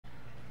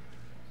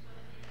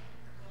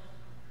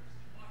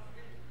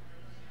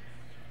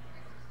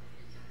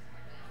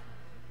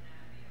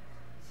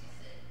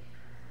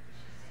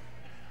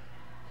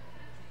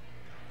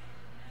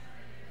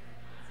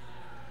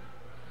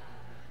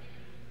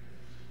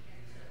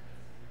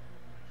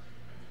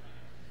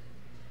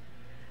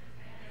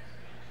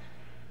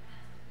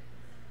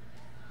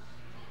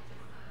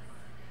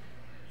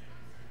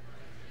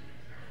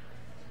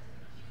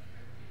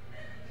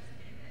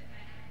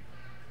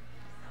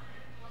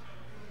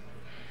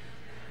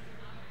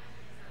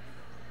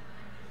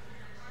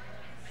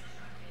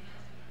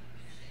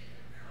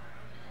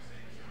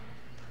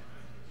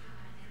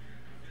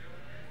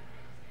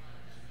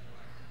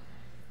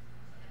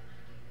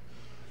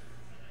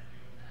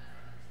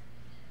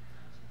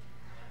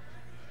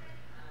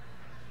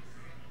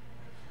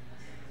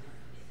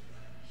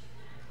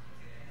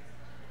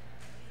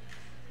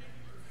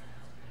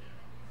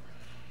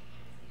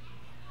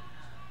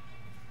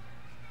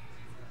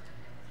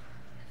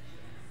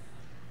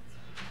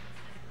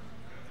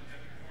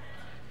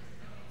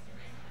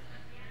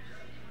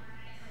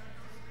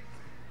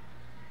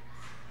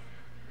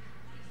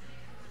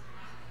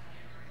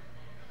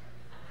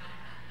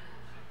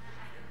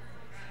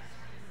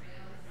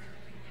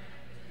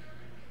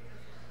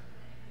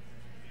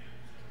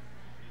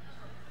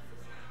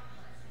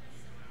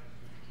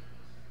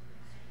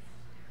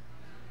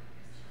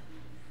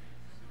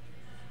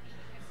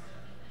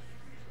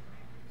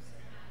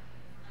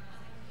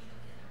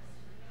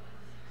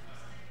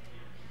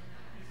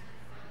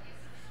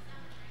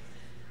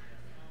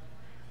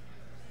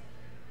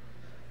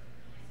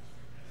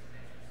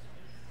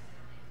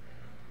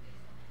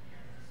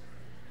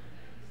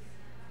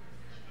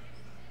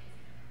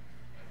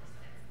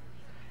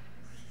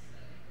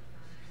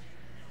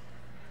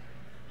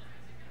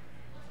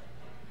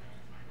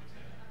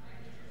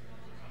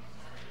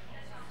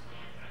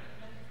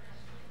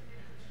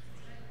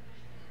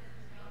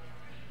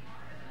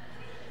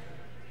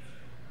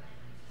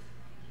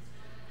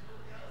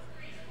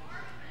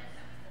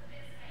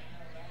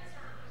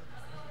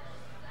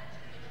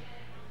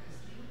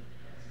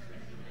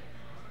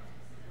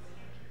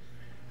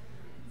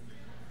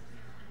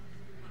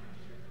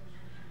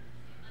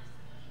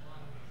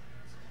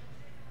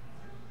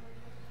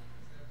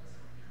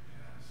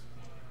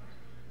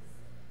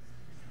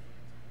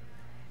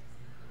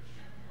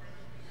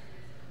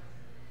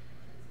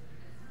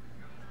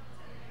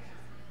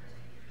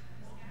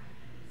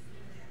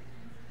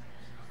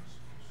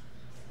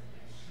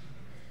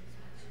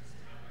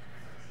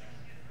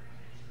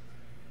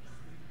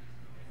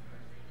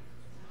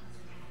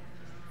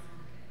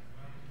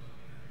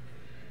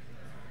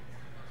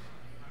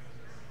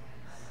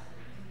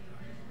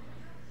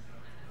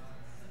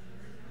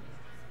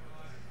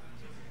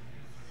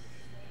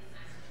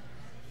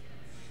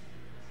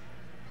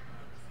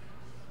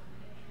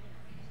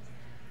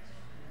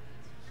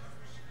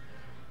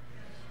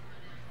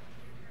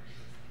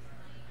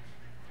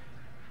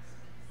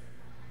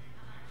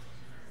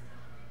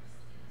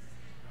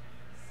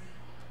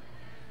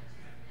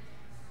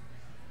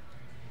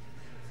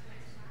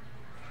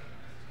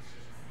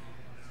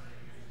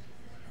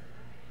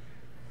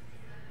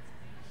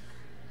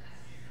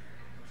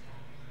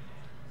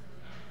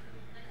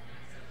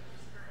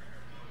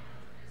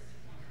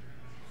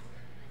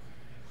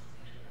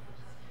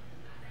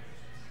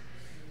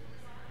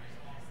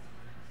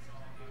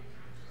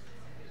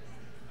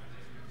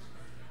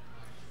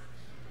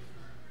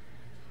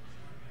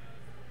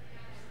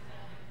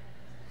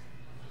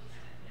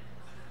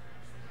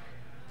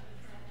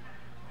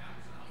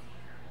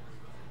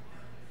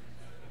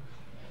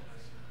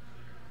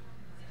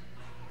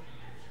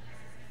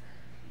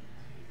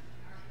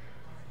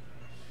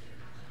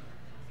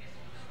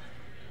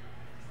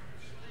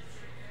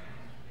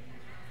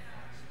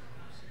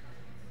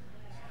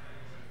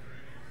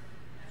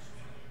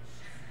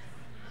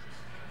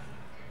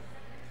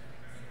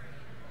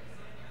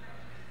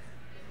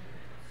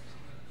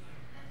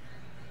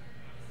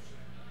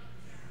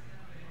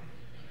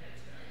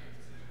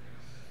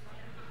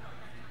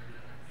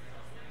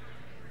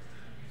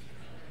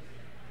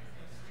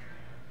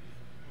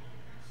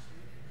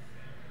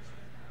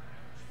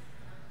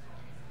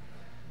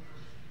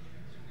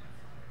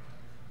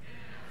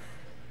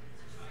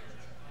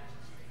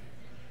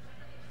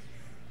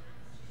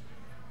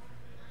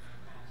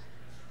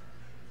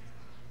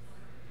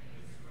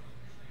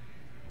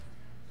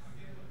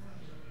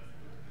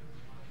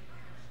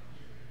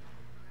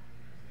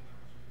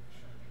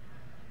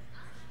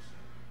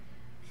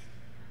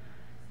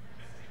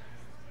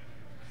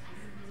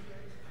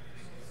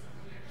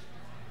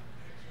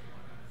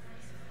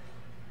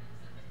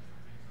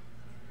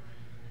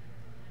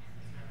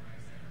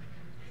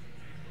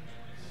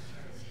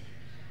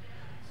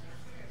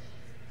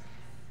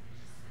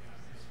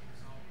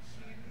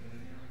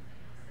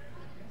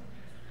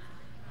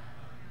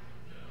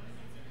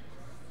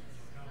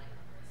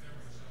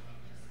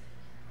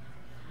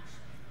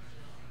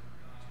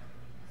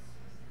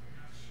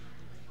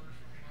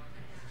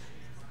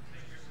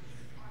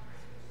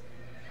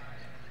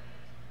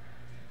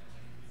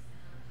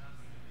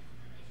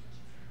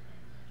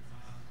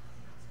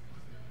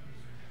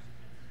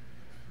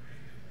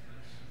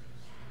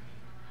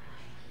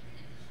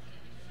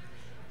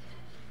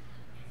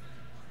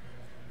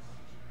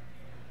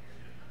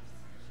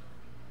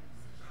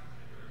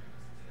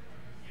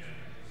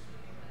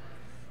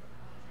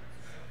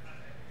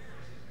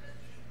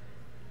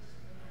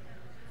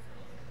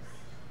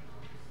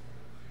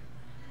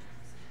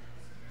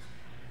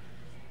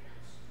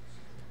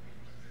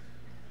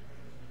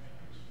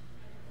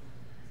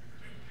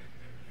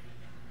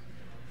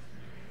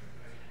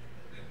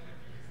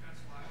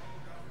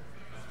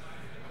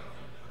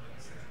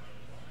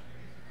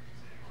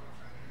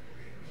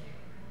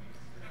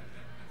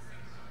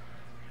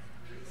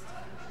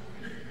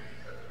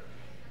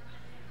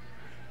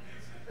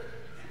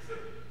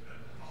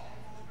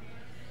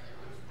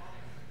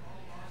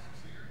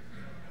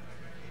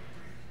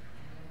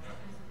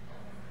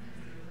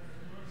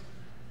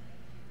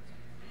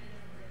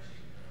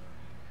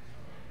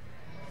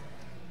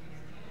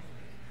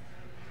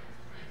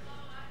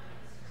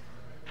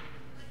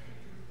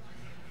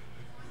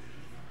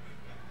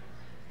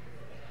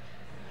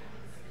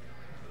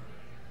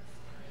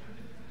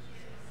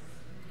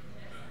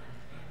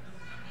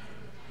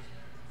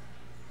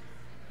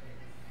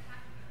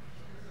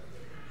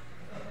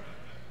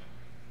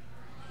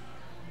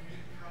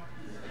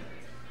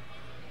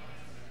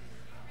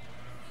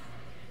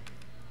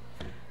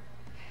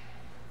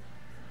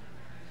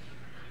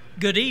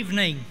Good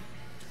evening.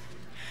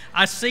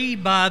 I see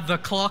by the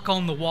clock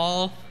on the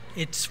wall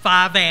it's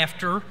 5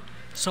 after,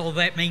 so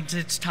that means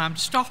it's time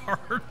to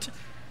start.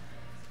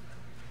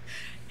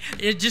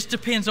 It just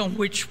depends on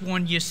which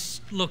one you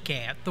look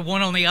at. The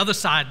one on the other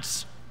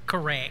side's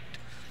correct,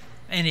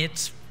 and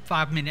it's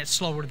 5 minutes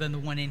slower than the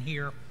one in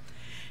here.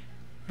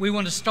 We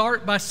want to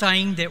start by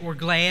saying that we're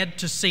glad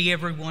to see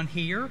everyone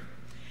here.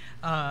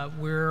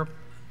 We're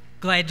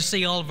glad to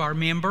see all of our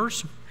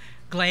members.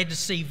 Glad to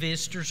see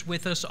visitors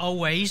with us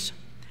always.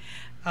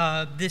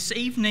 This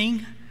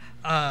evening,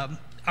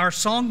 our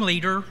song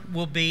leader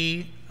will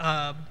be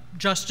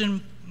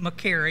Justin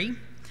McCary,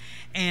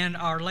 and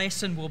our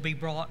lesson will be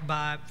brought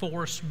by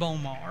Forrest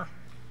Bomar.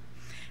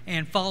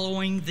 And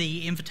following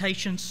the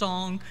invitation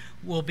song,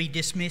 we'll be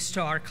dismissed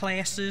to our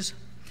classes.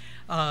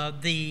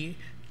 The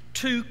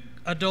two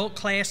adult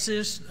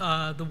classes,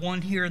 the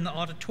one here in the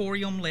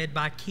auditorium led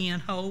by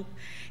Ken Hope,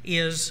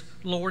 is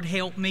Lord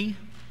Help Me.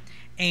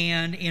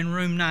 And in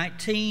room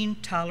 19,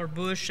 Tyler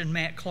Bush and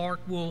Matt Clark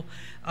will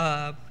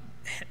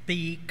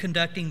be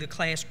conducting the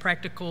class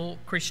Practical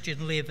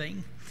Christian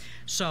Living.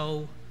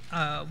 So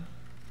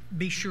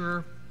be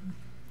sure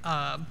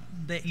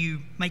that you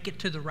make it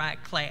to the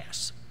right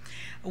class.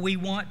 We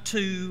want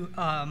to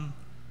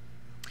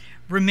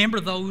remember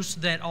those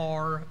that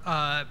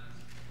are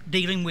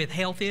dealing with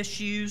health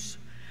issues.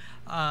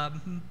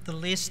 The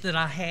list that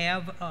I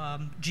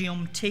have,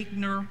 Jim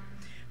Tigner,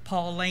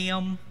 Paul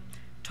Lamb,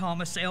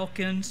 Thomas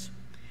Elkins,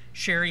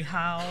 Sherry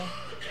Howell,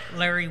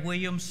 Larry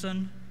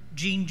Williamson,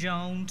 Gene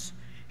Jones,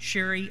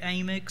 Sherry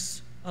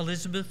Amix,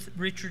 Elizabeth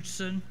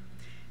Richardson,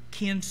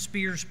 Ken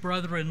Spears'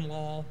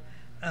 brother-in-law,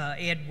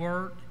 Ed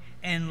Wirt,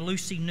 and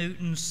Lucy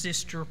Newton's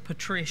sister,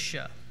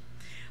 Patricia.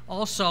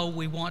 Also,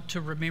 we want to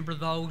remember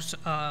those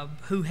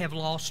who have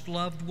lost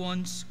loved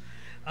ones,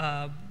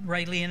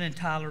 Raylyn and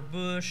Tyler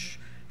Bush,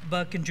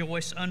 Buck and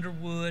Joyce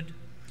Underwood,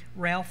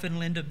 Ralph and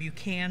Linda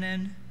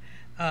Buchanan,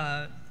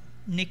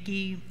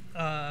 Nikki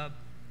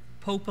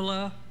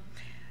Popola,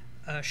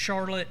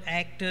 Charlotte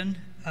Acton,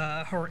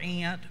 her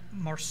aunt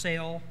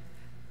Marcelle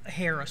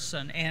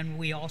Harrison, and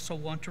we also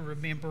want to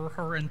remember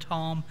her and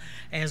Tom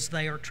as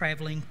they are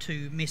traveling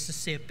to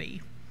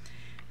Mississippi.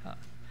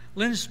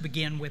 Let us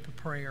begin with a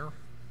prayer.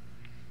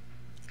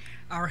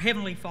 Our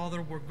Heavenly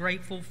Father, we're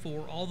grateful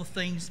for all the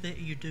things that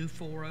you do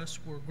for us.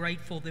 We're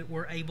grateful that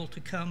we're able to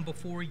come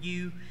before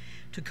you,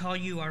 to call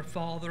you our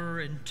Father,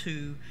 and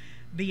to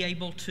be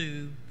able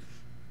to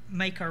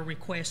make our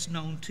requests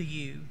known to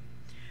you.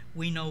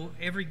 We know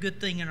every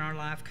good thing in our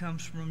life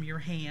comes from your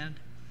hand.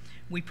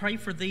 We pray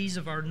for these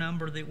of our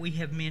number that we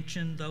have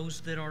mentioned,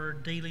 those that are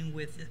dealing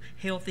with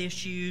health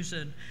issues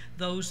and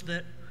those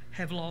that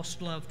have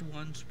lost loved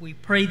ones. We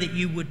pray that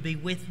you would be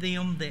with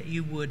them, that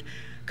you would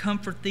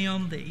comfort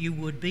them, that you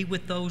would be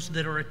with those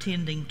that are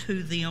attending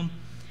to them.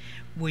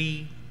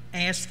 We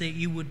ask that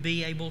you would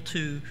be able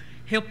to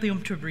help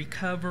them to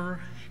recover,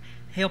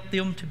 help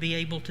them to be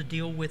able to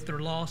deal with their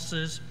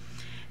losses,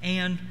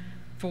 and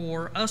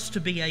for us to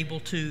be able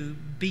to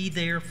be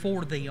there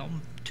for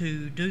them,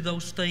 to do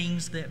those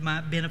things that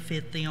might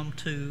benefit them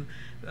to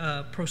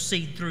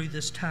proceed through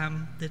this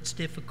time that's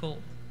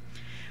difficult.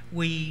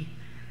 We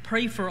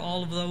pray for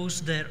all of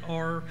those that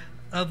are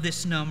of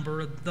this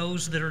number,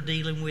 those that are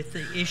dealing with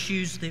the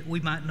issues that we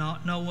might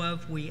not know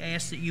of. We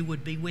ask that you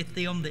would be with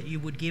them, that you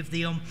would give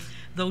them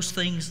those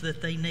things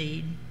that they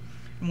need.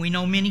 And we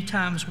know many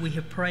times we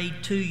have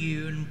prayed to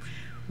you and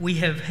we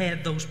have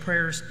had those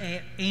prayers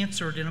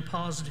answered in a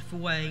positive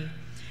way.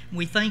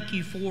 We thank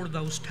you for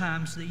those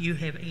times that you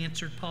have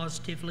answered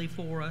positively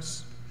for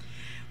us.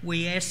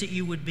 We ask that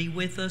you would be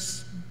with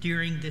us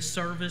during this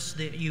service,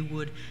 that you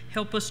would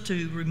help us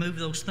to remove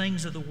those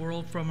things of the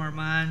world from our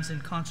minds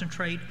and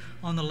concentrate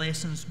on the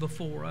lessons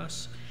before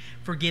us.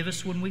 Forgive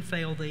us when we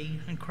fail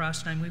thee. In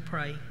Christ's name we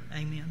pray.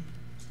 Amen.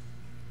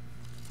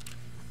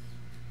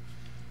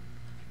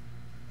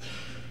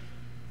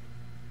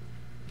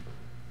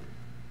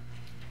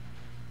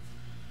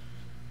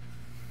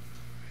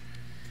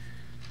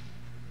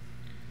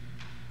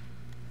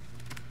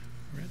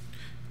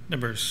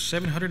 Number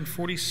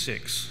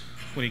 746,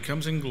 When He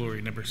Comes in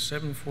Glory, number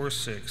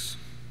 746.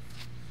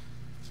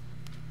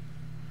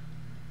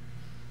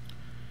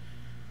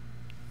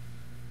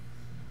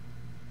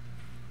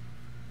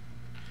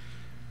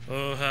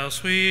 Oh, how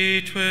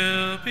sweet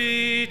will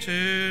be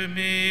to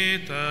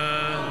meet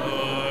the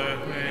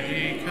Lord when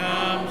He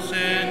comes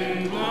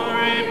in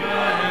glory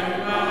by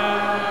and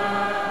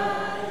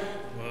by.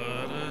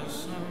 What a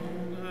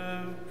song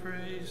of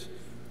praise.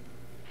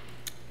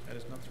 That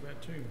is not the right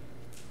tune.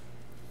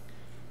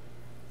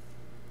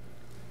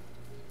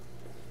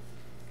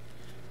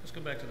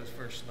 Let's go back to this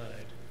first slide.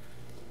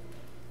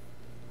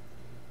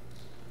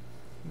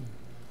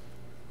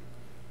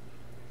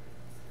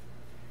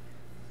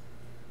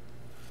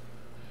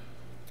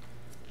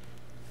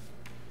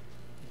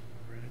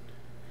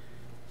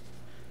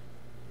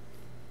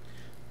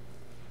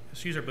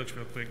 Let's use our books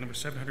real quick. Number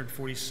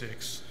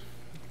 746.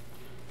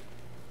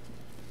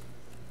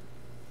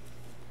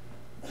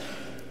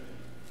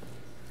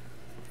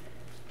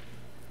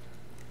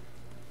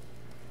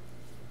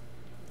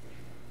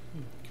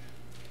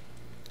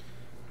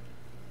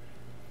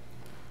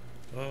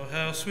 Oh,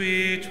 how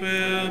sweet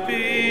will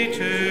be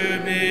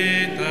to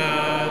meet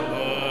the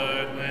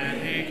Lord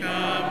when he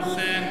comes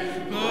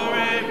in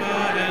glory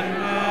by and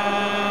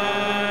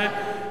by.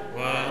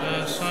 What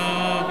a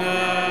song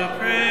of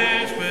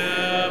praise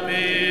will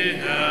be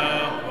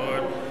held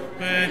forth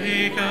when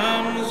he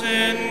comes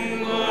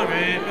in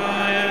glory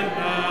by and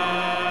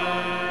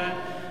by.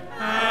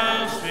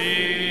 How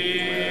sweet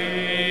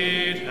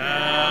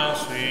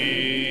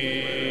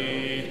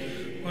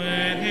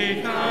when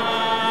he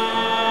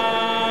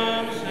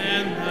comes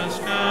in the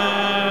sky.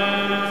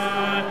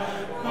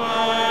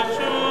 What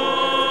joy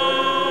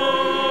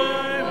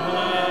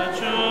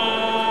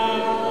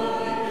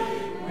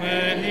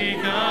when he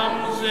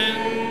comes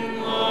in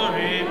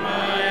glory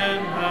by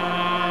and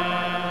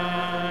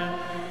by.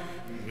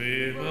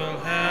 We will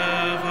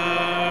have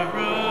our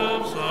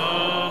robes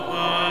all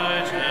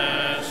white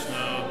as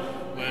snow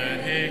when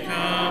he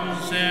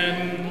comes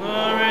in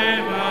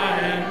glory by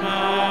and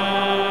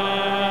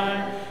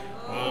by.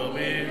 We'll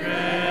be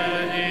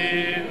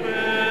ready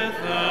with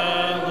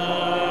the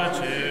Lord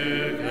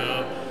to go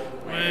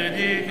when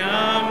he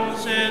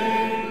comes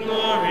in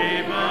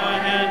glory by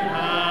and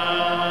by.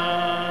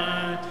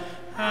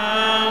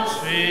 How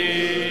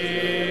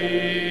sweet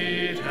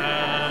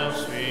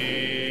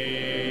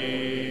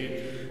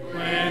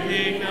when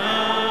he comes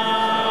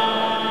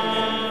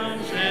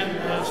in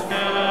the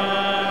sky.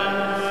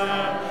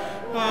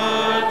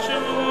 What joy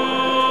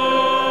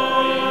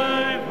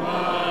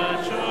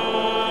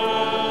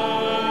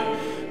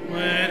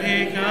when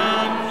he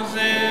comes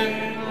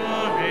in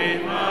glory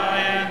by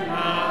and by.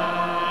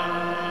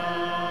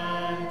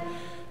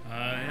 I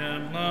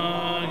am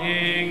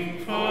longing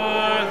for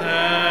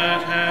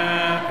that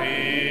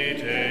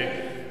happy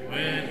day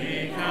when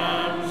he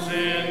comes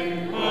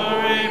in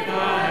glory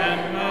by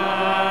and by.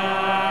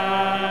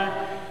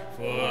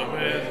 For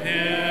with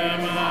him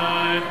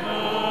I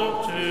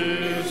hope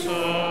to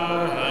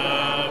soar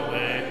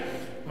away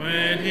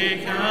when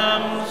he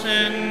comes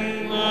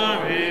in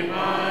glory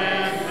by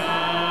and by.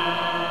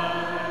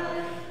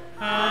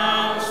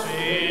 How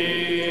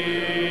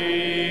sweet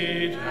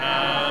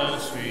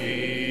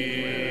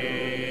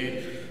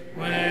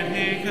when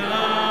he comes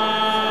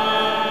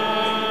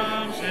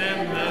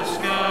in the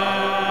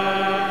sky.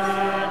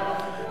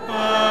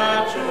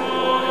 What joy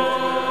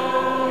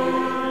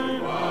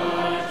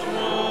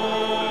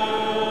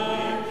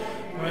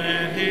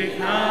when he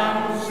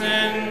comes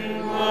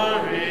in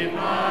glory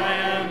by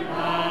and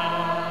by.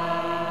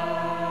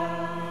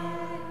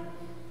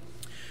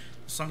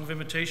 The song of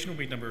invitation will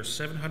be number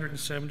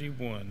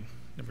 771.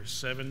 Number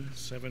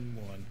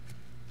 771.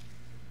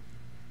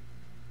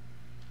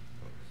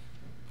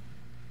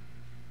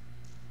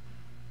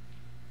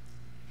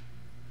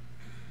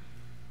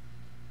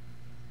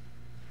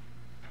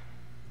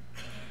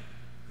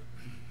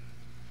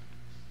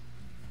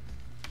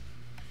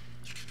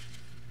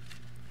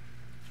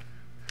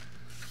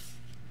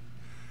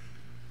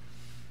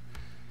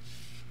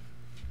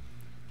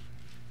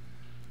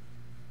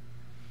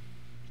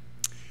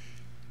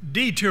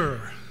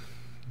 Detour,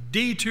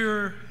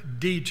 detour,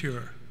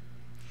 detour.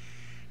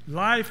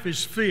 Life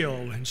is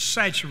filled and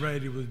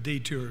saturated with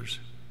detours.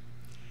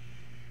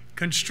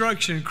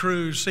 Construction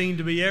crews seem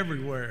to be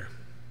everywhere.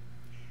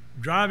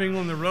 Driving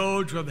on the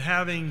roads with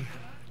having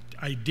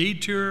a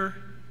detour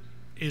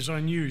is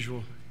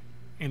unusual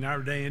in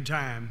our day and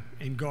time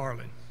in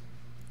Garland.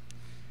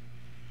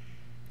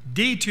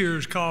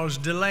 Detours cause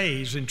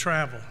delays in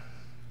travel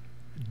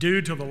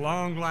due to the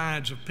long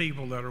lines of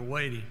people that are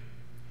waiting.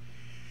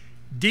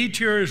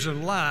 Detours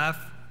in life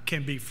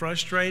can be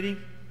frustrating,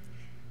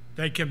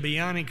 they can be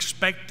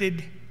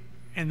unexpected,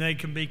 and they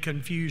can be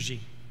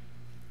confusing.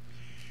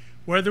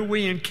 Whether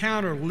we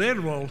encounter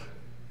literal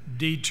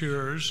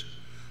detours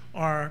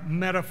or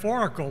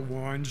metaphorical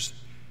ones,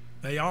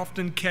 they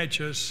often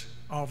catch us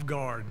off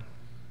guard.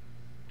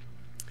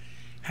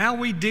 How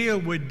we deal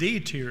with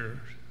detours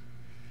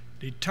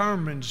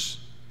determines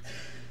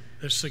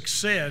the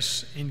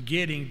success in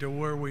getting to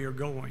where we are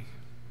going.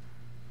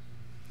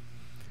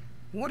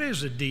 What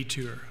is a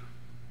detour?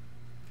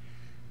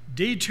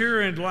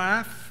 Detour in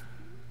life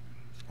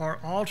are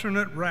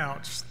alternate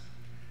routes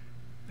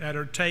that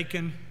are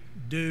taken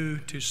due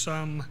to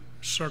some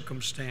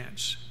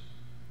circumstance.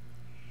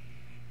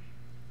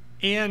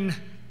 In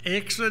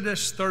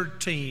Exodus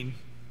 13,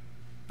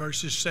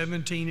 verses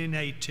 17 and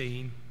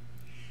 18,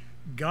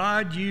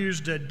 God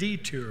used a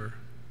detour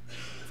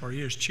for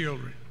his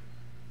children.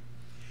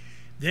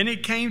 Then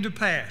it came to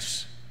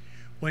pass,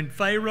 when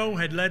Pharaoh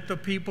had let the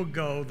people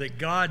go, that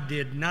God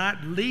did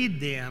not lead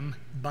them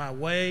by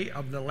way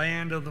of the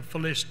land of the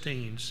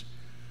Philistines,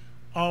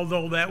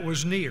 although that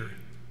was near.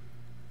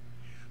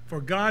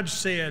 For God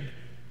said,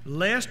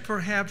 lest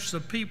perhaps the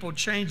people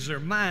change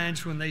their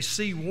minds when they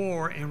see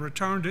war and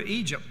return to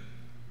Egypt.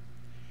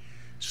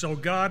 So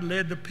God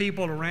led the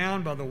people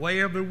around by the way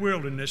of the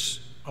wilderness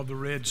of the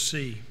Red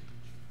Sea.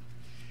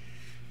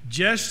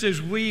 Just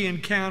as we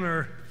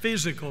encounter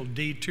physical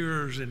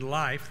detours in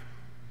life,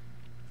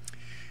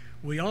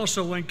 we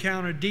also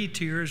encounter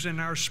detours in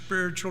our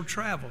spiritual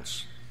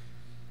travels.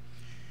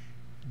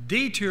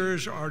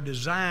 Detours are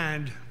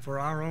designed for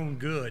our own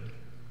good,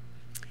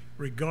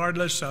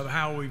 regardless of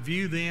how we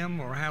view them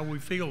or how we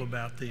feel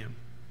about them.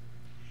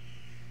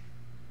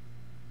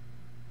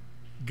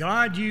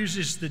 God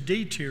uses the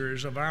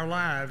detours of our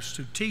lives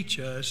to teach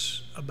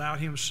us about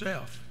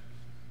Himself.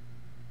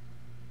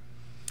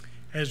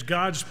 As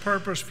God's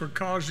purpose for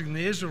causing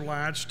the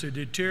Israelites to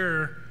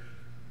detour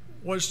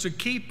was to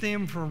keep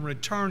them from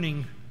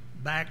returning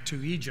back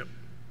to Egypt,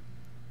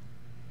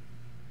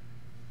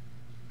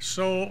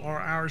 so are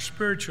our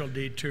spiritual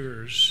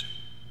detours.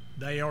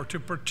 They are to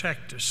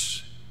protect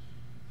us.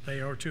 They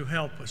are to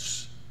help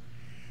us.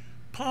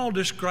 Paul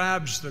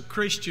describes the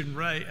Christian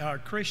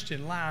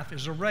life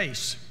as a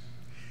race.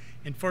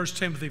 In 1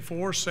 Timothy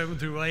 4, 7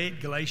 through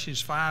 8,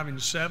 Galatians 5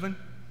 and 7,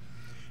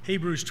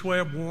 Hebrews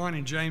 12, 1,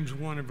 and James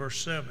 1 and verse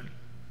 7.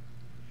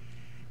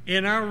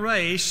 In our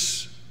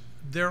race,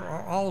 there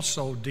are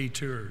also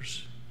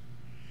detours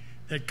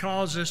that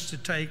cause us to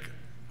take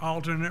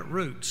alternate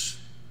routes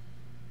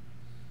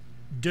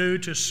due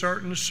to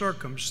certain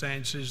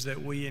circumstances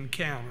that we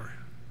encounter.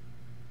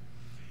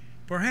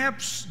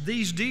 Perhaps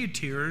these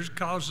detours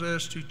cause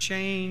us to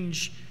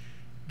change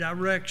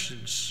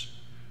directions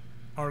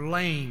or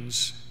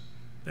lanes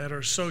that are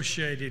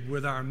associated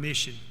with our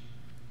mission.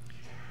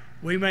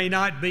 We may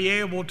not be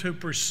able to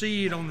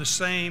proceed in the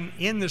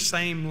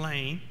same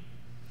lane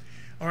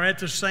or at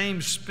the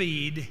same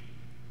speed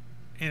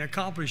in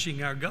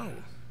accomplishing our goal.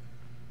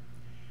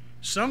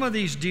 Some of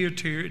these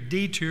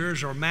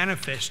detours are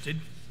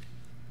manifested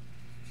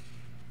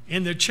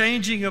in the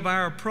changing of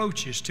our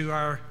approaches to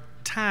our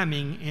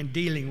timing in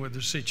dealing with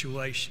the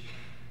situation.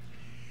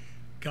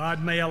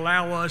 God may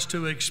allow us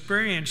to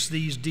experience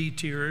these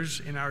detours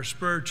in our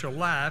spiritual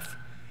life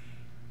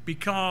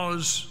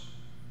because,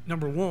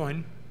 number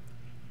one,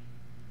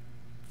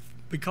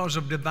 because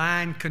of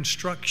divine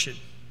construction.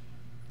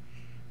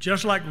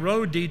 Just like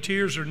road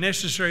detours are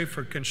necessary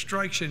for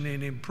construction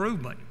and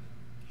improvement,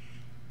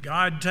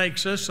 God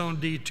takes us on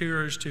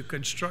detours to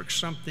construct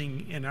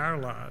something in our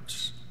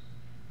lives.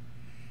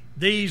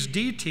 These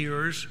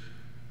detours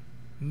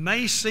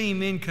may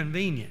seem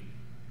inconvenient,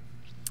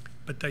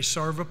 but they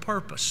serve a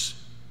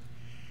purpose.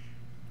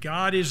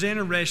 God is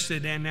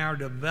interested in our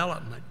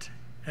development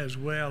as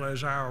well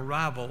as our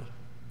arrival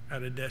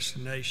at a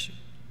destination.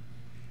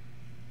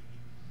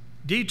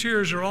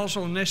 Detours are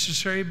also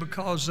necessary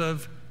because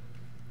of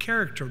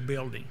character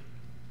building.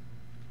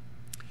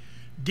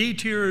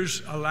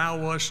 Detours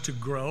allow us to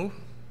grow,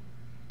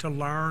 to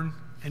learn,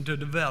 and to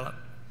develop.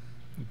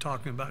 I'm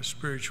talking about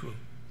spiritual.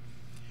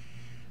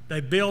 They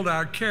build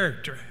our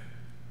character,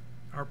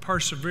 our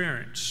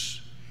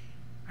perseverance,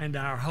 and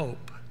our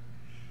hope.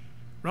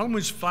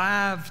 Romans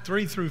 5,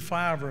 3 through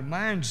 5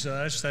 reminds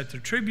us that the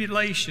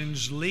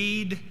tribulations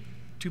lead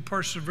to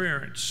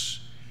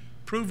perseverance,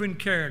 proven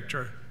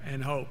character,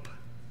 and hope.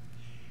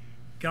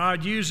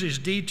 God uses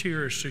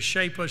detours to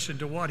shape us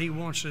into what He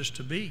wants us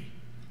to be.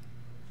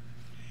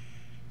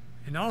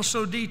 And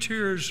also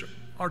detours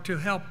are to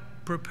help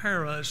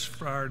prepare us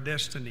for our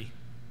destiny.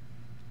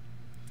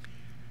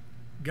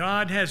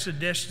 God has a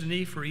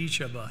destiny for each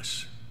of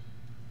us,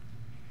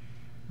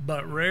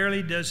 but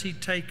rarely does He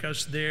take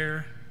us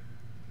there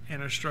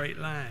in a straight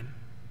line.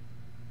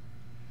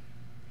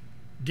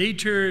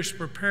 Detours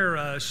prepare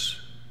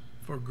us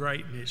for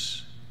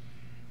greatness.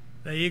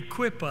 They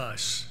equip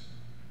us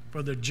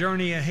for the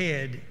journey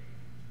ahead,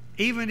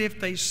 even if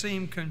they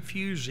seem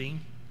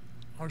confusing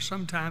or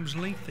sometimes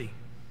lengthy.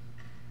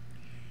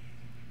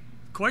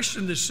 The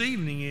question this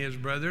evening is,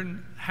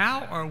 brethren,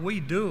 how are we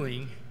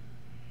doing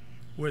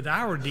with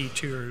our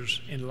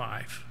detours in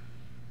life?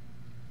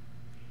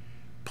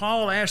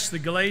 Paul asked the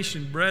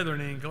Galatian brethren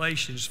in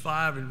Galatians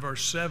 5 and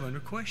verse 7 a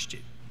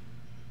question.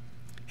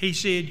 He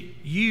said,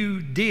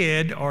 you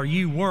did or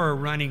you were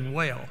running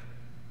well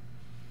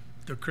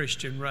the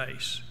Christian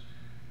race.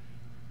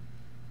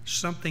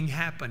 Something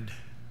happened.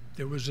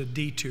 There was a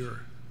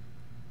detour.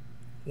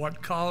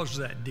 What caused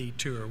that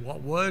detour? What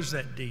was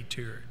that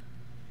detour?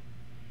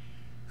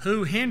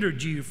 Who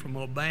hindered you from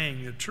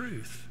obeying the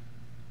truth?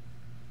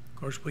 Of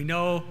course, we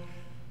know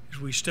as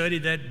we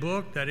studied that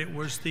book that it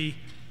was the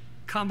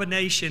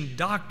combination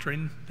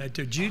doctrine that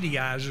the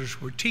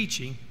Judaizers were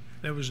teaching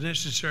that was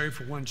necessary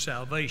for one's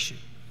salvation.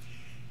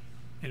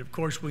 And of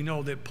course, we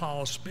know that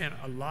Paul spent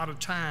a lot of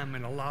time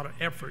and a lot of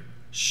effort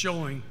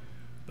showing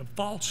the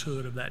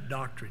falsehood of that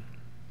doctrine.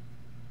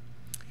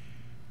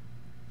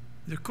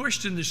 The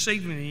question this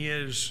evening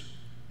is,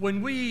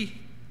 when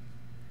we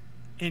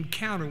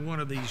encounter one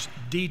of these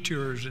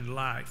detours in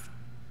life,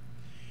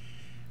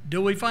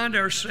 do we find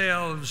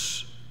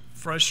ourselves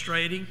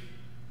frustrating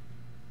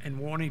and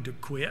wanting to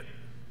quit,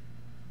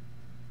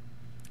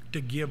 to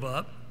give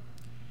up,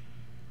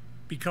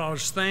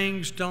 because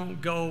things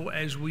don't go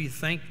as we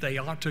think they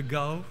ought to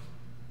go?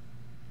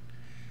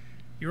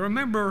 You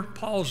remember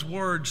Paul's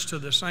words to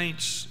the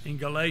saints in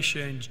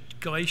Galatians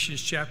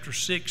chapter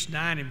 6,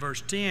 9, and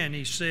verse 10.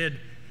 He said,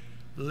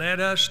 let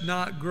us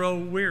not grow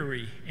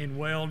weary in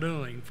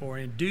well-doing, for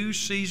in due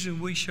season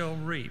we shall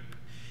reap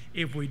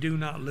if we do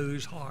not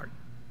lose heart.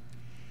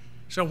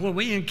 So when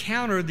we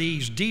encounter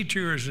these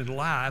detours in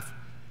life,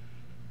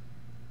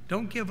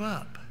 don't give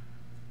up.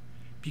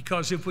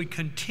 Because if we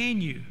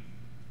continue,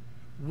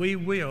 we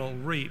will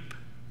reap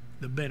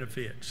the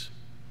benefits.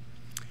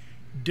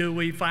 Do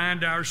we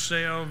find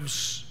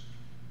ourselves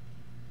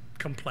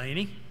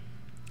complaining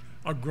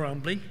or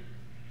grumbling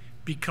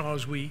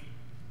because we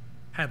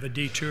have a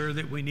detour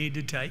that we need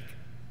to take?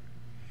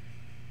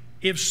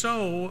 If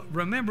so,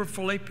 remember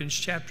Philippians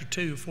chapter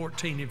 2,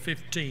 14 and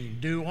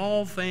 15. Do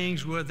all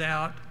things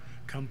without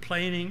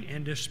complaining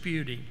and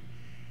disputing.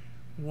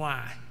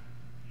 Why?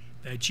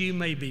 That you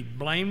may be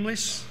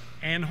blameless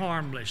and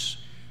harmless,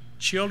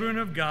 children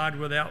of God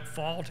without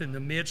fault in the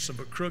midst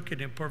of a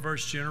crooked and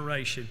perverse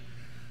generation,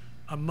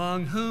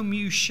 among whom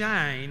you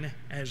shine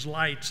as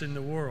lights in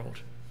the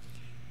world.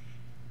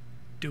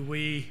 Do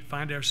we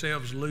find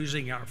ourselves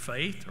losing our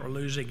faith or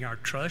losing our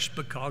trust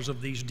because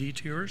of these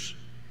detours?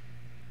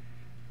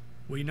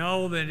 We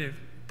know that if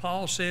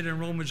Paul said in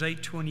Romans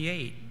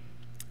 8:28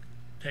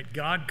 that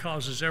God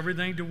causes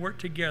everything to work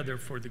together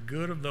for the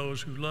good of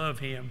those who love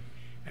him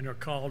and are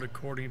called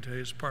according to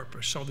his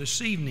purpose. So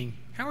this evening,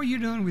 how are you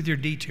doing with your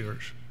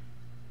detours?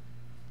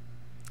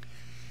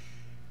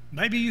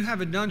 Maybe you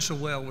haven't done so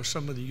well with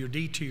some of your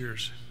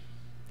detours.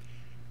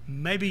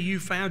 Maybe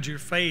you found your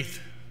faith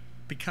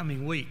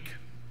becoming weak.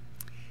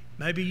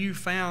 Maybe you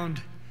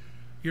found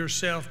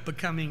yourself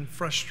becoming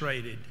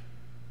frustrated,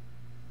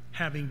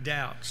 having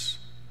doubts.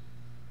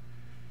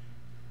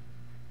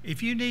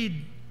 If you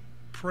need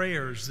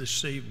prayers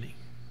this evening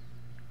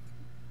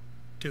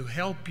to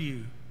help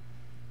you,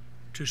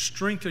 to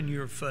strengthen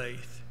your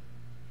faith,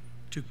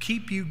 to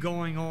keep you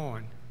going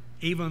on,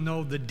 even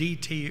though the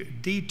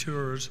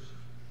detours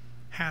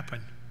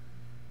happen,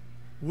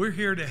 we're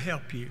here to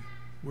help you.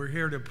 We're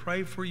here to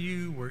pray for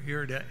you. We're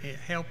here to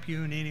help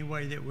you in any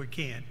way that we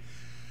can.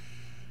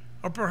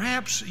 Or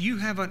perhaps you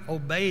haven't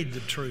obeyed the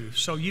truth,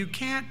 so you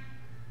can't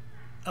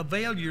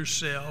avail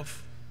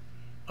yourself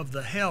of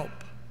the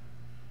help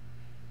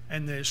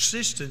and the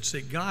assistance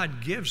that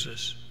God gives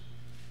us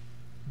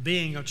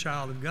being a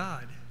child of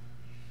God.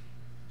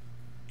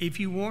 If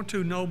you want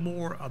to know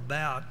more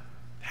about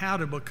how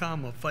to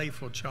become a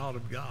faithful child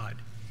of God,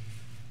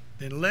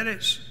 then let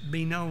it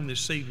be known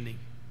this evening,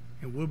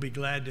 and we'll be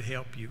glad to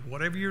help you.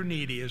 Whatever your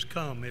need is,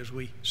 come as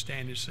we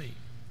stand and sing.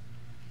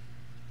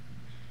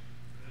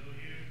 Will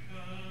you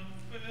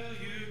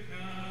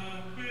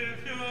come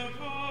with your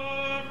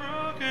poor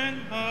broken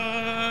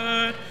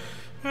heart,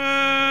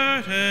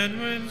 burdened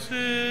when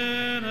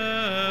sin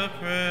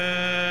oppress?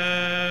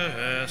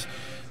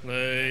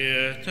 Lay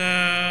it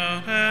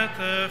down at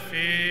the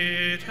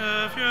feet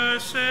of your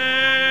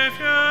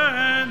Savior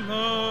and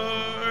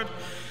Lord.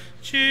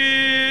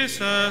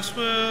 Jesus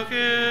will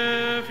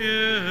give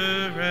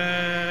you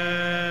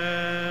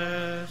rest.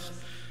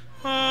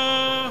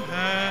 Oh,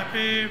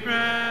 happy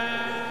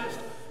rest,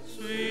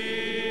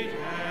 sweet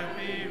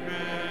happy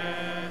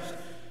rest.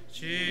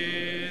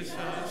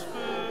 Jesus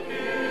will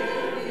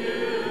give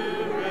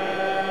you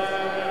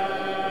rest.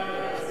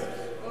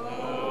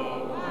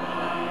 Oh,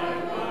 why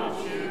won't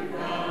you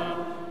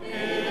come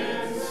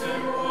in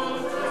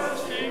simple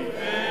trusting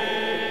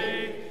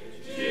faith?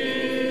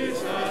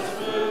 Jesus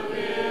will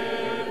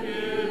give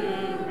you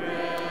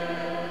rest.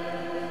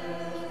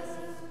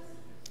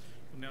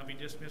 We'll now be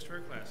dismissed for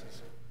our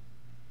classes.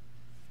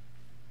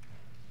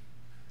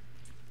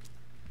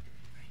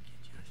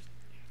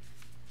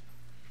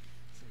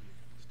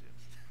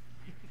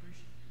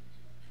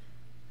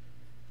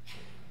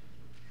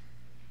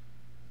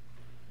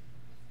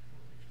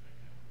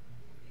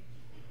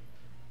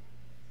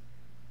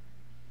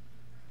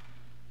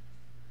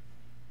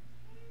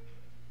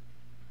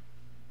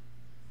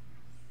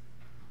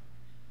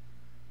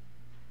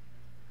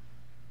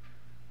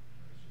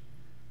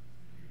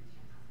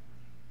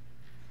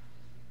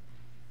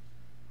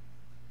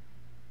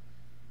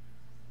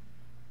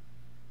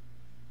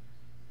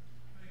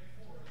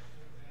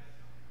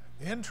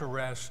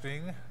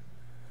 Interesting, a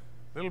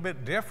little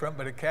bit different,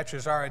 but it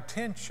catches our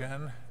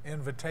attention.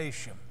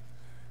 Invitation.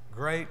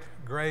 Great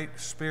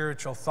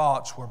spiritual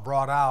thoughts were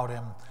brought out,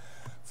 and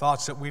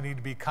thoughts that we need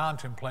to be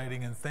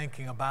contemplating and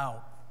thinking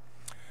about.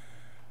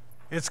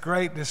 It's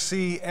great to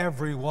see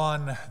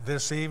everyone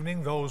this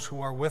evening, those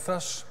who are with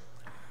us.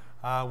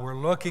 We're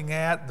looking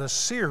at the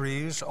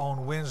series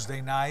on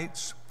Wednesday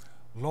nights,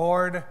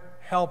 Lord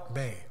Help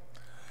Me.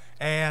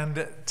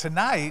 And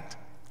tonight,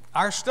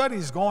 our study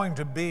is going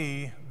to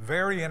be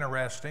very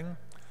interesting.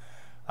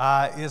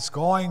 It's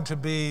going to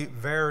be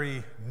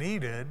very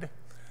needed.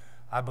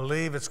 I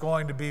believe it's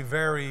going to be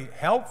very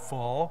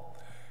helpful,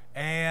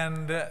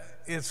 and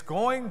it's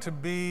going to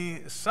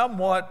be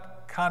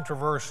somewhat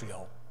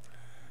controversial.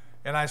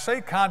 And I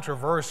say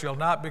controversial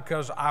not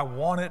because I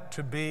want it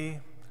to be,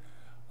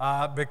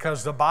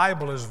 because the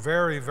Bible is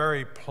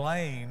very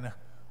plain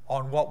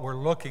on what we're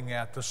looking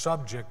at, the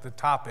subject, the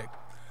topic.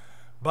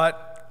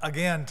 But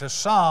again, to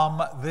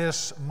some,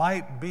 this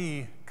might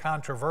be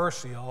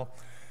controversial,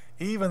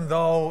 even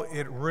though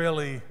it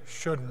really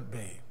shouldn't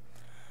be.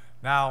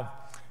 Now,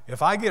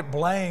 if I get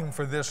blamed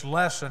for this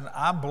lesson,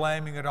 I'm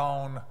blaming it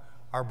on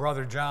our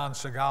brother John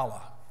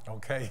Segala.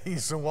 Okay,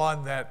 he's the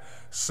one that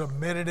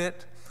submitted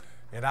it,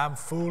 and I'm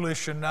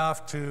foolish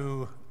enough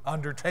to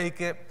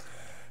undertake it.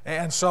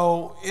 And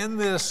so in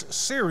this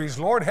series,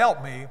 Lord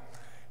help me,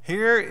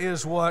 here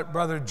is what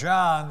Brother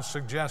John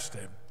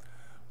suggested.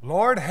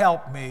 Lord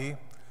help me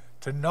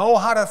to know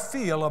how to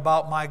feel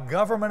about my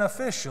government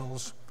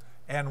officials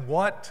and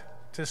what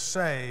to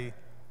say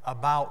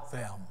about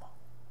them.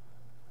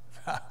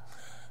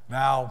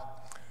 Now,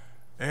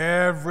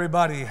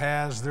 everybody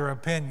has their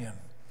opinion.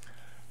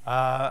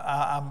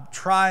 I'm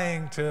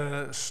trying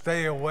to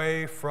stay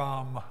away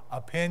from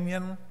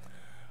opinion.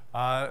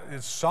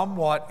 It's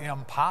somewhat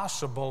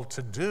impossible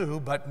to do,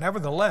 but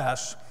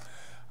nevertheless,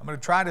 I'm going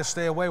to try to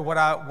stay away. What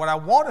I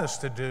want us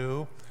to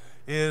do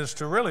is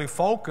to really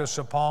focus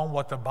upon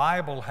what the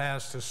Bible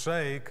has to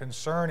say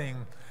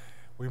concerning,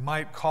 we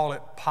might call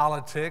it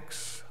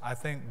politics, I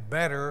think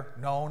better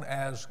known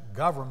as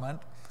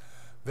government.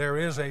 There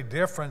is a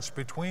difference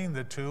between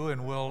the two,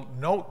 and we'll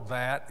note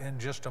that in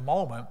just a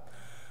moment.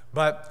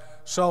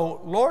 But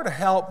so, Lord,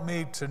 help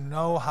me to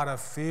know how to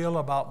feel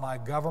about my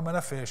government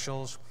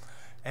officials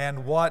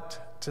and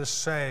what to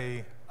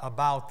say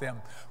about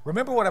them.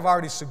 Remember what I've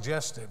already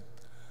suggested.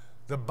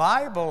 The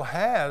Bible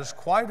has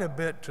quite a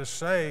bit to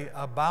say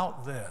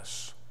about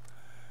this.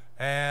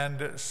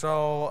 And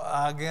so,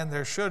 again,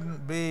 there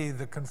shouldn't be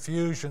the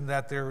confusion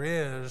that there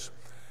is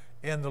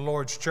in the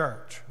Lord's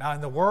church. Now,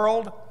 in the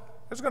world,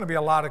 there's going to be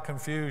a lot of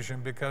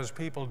confusion because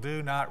people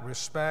do not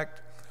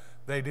respect,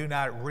 they do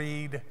not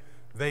read,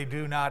 they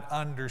do not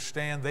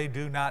understand, they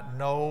do not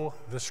know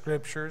the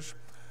Scriptures.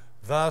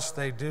 Thus,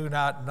 they do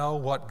not know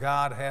what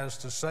God has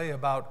to say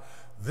about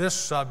this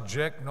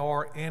subject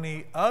nor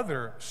any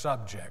other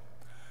subject.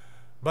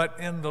 But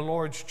in the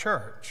Lord's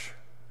church,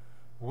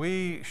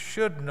 we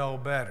should know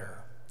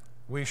better.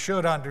 We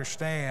should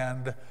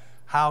understand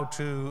how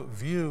to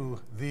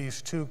view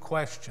these two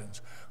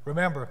questions.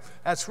 Remember,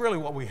 that's really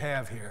what we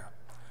have here.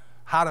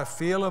 How to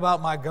feel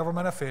about my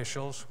government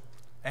officials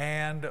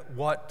and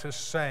what to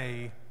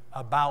say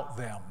about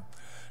them.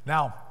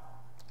 Now,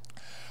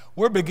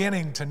 we're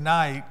beginning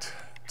tonight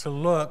to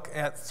look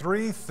at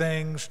three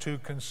things to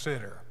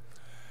consider.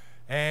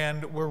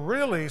 And we're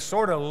really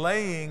sort of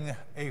laying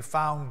a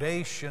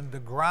foundation, the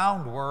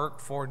groundwork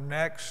for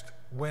next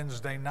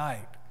Wednesday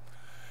night.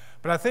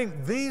 But I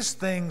think these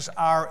things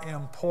are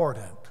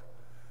important.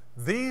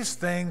 These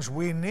things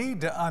we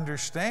need to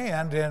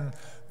understand, and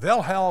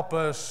they'll help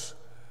us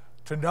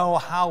to know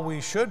how we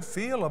should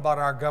feel about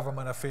our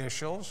government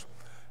officials,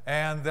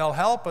 and they'll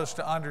help us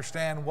to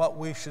understand what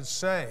we should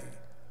say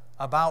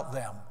about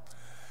them.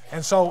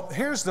 And so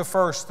here's the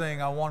first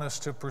thing I want us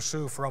to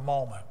pursue for a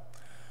moment.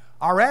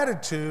 Our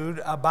attitude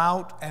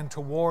about and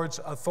towards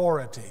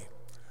authority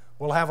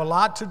will have a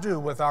lot to do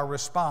with our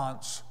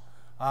response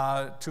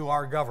to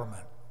our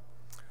government.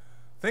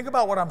 Think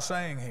about what I'm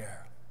saying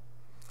here.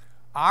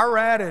 Our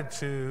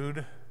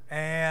attitude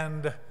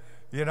and,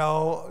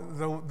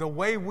 the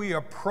way we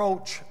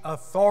approach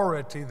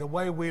authority, the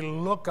way we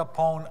look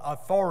upon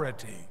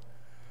authority,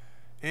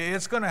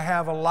 it's going to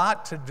have a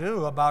lot to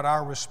do about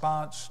our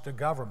response to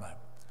government.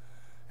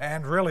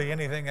 And really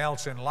anything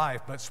else in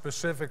life, but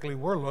specifically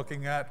we're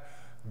looking at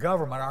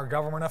government, our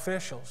government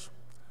officials,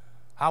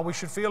 how we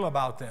should feel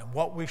about them,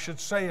 what we should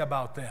say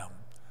about them.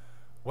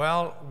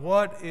 Well,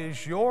 what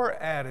is your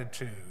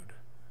attitude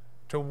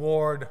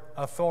toward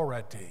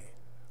authority?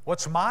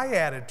 What's my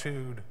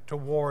attitude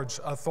towards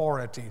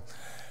authority?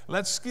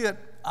 Let's get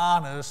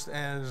honest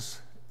as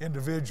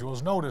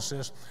individuals. Notice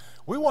this.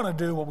 We want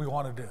to do what we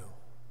want to do.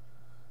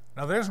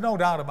 Now, there's no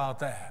doubt about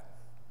that.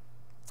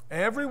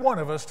 Every one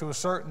of us, to a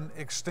certain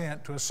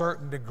extent, to a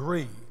certain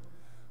degree,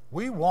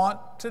 we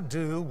want to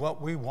do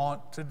what we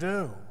want to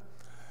do.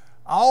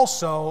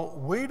 Also,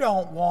 we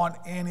don't want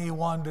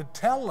anyone to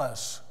tell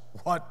us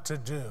what to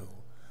do.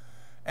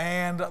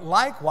 And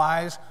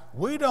likewise,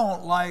 we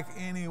don't like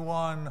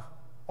anyone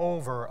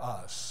over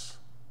us.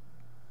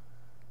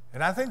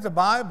 And I think the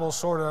Bible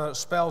sort of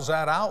spells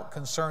that out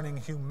concerning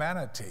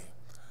humanity.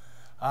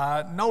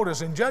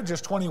 Notice in Judges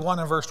 21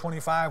 and verse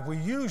 25, we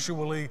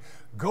usually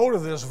go to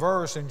this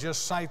verse and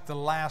just cite the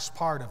last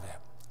part of it.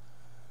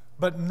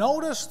 But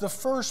notice the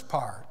first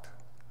part.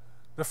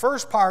 The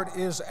first part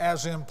is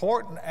as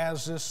important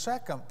as this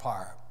second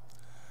part.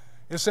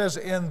 It says,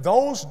 in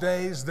those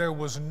days there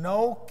was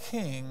no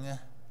king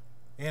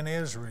in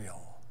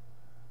Israel.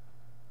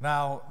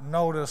 Now,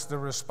 notice the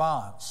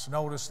response.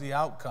 Notice the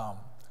outcome.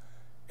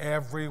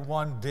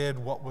 Everyone did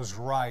what was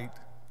right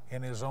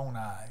in his own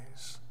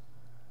eyes.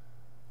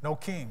 No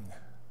king,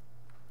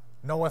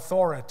 no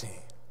authority,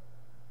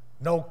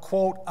 no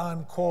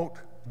quote-unquote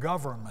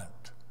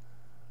government.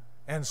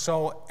 And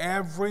so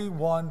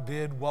everyone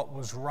did what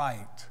was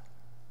right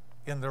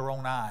in their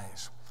own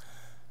eyes.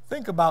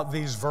 Think about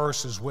these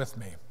verses with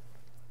me.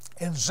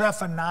 In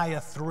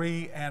Zephaniah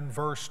 3 and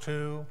verse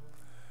 2,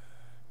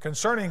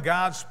 concerning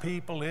God's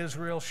people,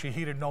 Israel, she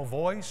heeded no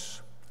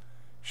voice,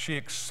 she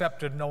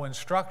accepted no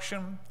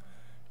instruction,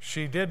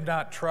 she did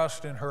not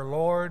trust in her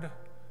Lord,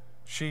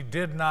 she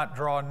did not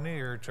draw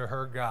near to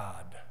her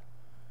God.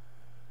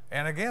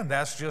 And again,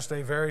 that's just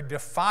a very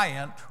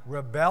defiant,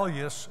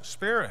 rebellious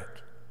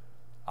spirit.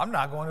 I'm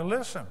not going to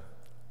listen.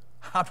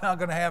 I'm not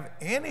going to have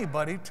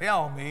anybody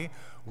tell me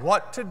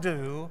what to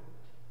do,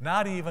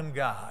 not even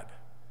God.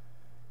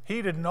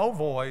 Heeded no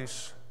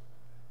voice,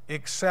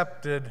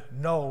 accepted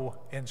no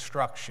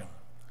instruction.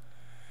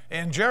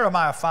 In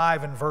Jeremiah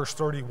 5 and verse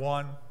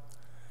 31,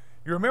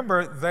 you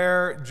remember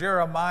there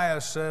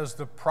Jeremiah says,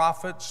 the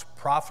prophets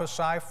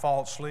prophesy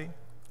falsely,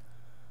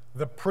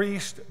 the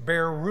priests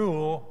bear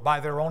rule by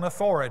their own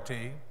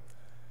authority,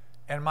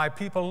 and my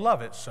people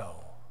love it so.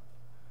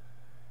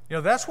 You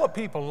know, that's what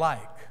people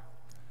like,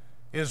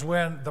 is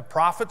when the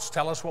prophets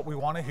tell us what we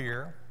want to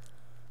hear,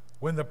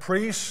 when the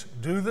priests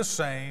do the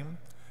same,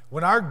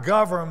 when our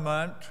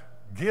government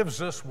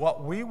gives us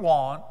what we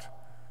want,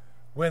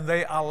 when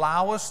they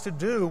allow us to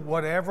do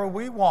whatever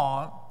we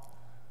want.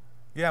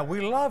 Yeah,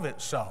 we love it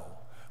so.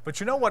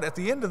 But you know what? At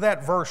the end of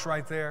that verse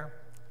right there,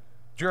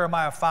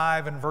 Jeremiah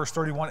 5 and verse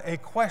 31, a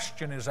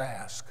question is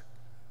asked.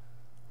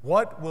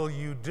 What will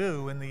you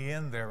do in the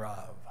end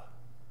thereof?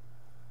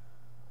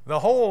 The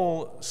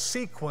whole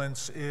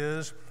sequence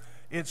is,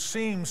 it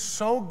seems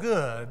so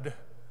good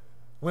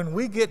when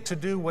we get to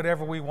do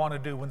whatever we want to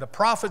do, when the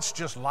prophets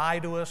just lie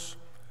to us,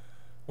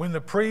 when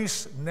the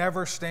priests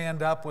never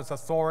stand up with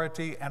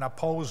authority and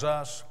oppose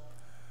us,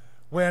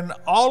 when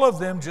all of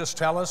them just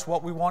tell us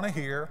what we want to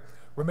hear.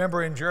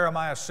 Remember in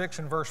Jeremiah 6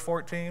 and verse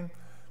 14,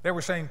 they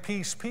were saying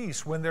peace,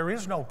 peace, when there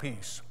is no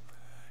peace.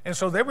 And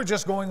so they were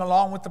just going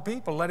along with the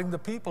people, letting the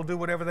people do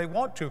whatever they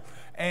want to.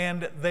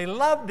 And they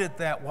loved it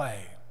that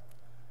way.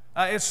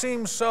 It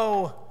seems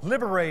so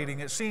liberating.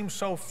 It seems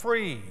so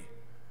free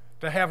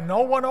to have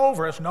no one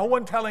over us, no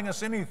one telling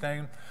us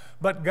anything.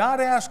 But God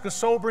asked a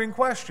sobering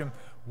question.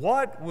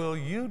 What will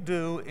you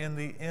do in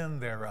the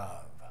end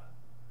thereof?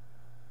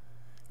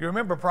 You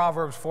remember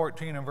Proverbs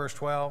 14 and verse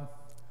 12?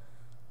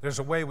 There's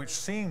a way which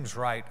seems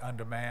right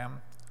unto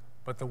man,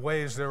 but the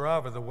ways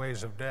thereof are the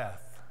ways of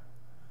death.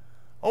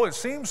 Oh, it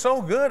seems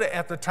so good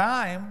at the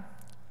time,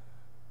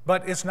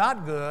 but it's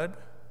not good.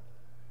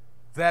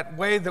 That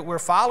way that we're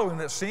following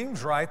that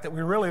seems right, that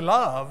we really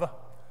love,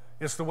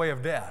 is the way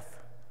of death.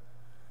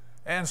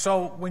 And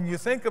so when you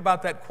think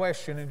about that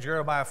question in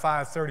Jeremiah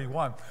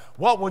 5:31,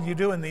 what will you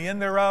do in the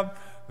end thereof?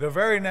 The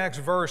very next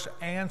verse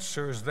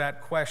answers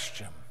that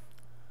question.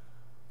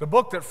 The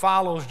book that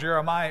follows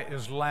Jeremiah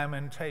is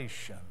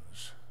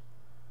Lamentations.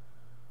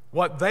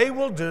 What they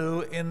will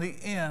do in the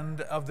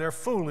end of their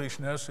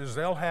foolishness is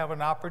they'll have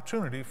an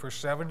opportunity for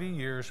 70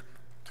 years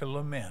to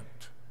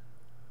lament,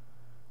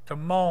 to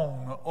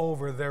moan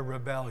over their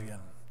rebellion,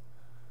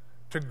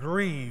 to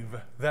grieve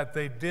that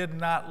they did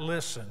not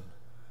listen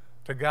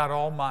to God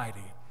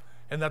Almighty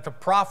and that the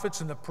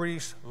prophets and the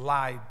priests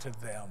lied to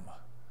them.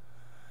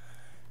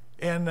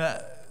 In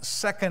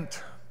 2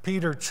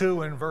 Peter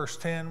 2 and verse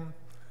 10,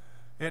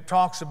 it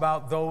talks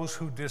about those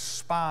who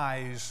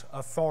despise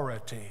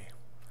authority.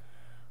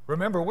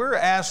 Remember, we're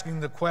asking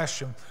the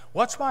question,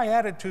 what's my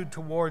attitude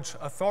towards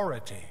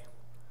authority?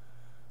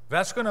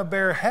 That's going to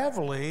bear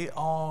heavily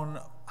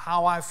on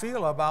how I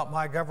feel about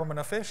my government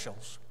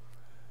officials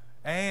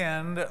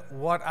and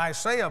what I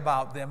say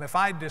about them. If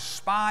I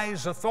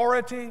despise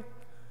authority,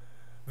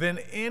 then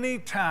any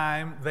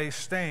time they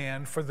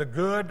stand for the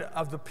good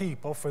of the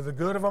people, for the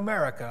good of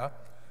America,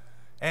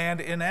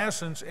 and in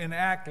essence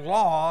enact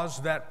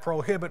laws that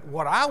prohibit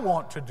what I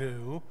want to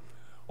do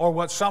or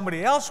what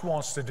somebody else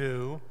wants to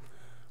do,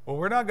 well,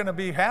 we're not going to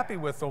be happy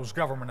with those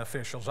government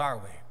officials, are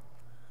we?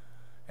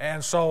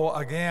 And so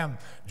again,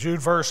 Jude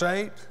verse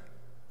 8,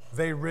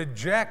 they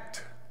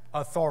reject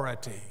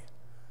authority.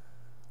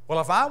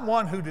 Well, if I'm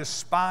one who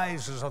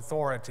despises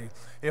authority,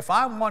 if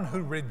I'm one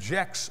who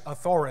rejects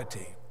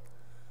authority,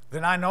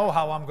 then I know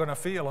how I'm going to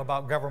feel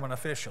about government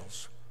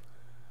officials.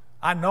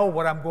 I know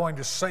what I'm going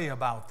to say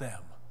about them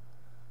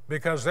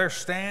because they're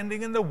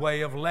standing in the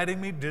way of letting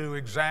me do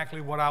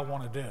exactly what I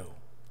want to do.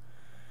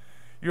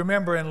 You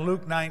remember in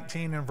Luke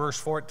 19 and verse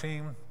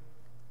 14,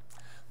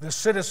 the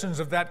citizens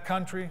of that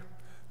country,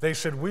 they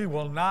said, we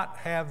will not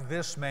have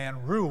this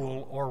man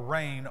rule or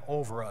reign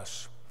over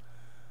us.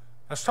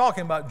 That's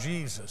talking about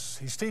Jesus.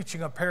 He's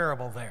teaching a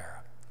parable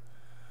there.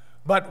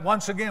 But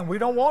once again, we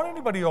don't want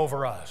anybody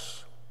over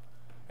us.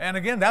 And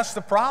again, that's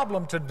the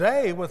problem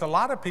today with a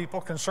lot of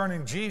people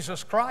concerning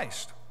Jesus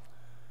Christ.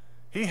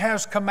 He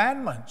has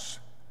commandments.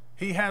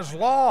 He has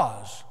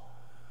laws.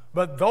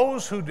 But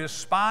those who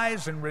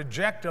despise and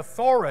reject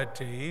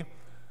authority,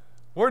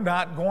 we're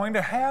not going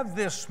to have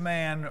this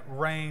man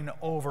reign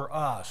over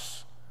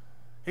us.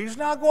 He's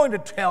not going to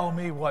tell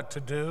me what to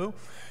do.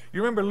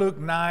 You remember Luke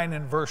 9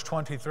 and verse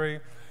 23?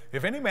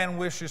 If any man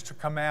wishes to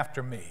come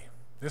after me,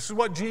 this is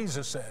what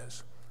Jesus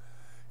says.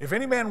 If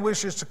any man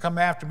wishes to come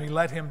after me,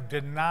 let him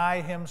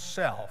deny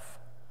himself,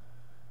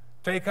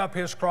 take up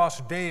his cross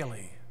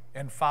daily,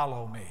 and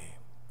follow me.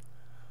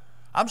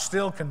 I'm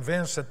still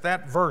convinced that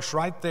that verse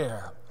right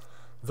there,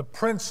 the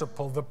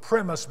principle, the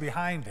premise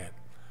behind it,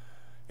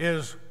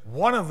 is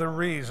one of the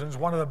reasons,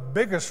 one of the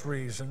biggest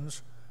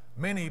reasons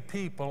many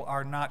people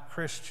are not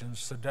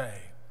Christians today.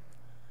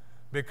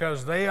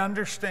 Because they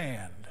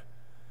understand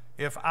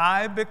If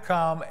I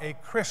become a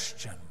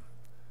Christian,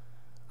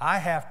 I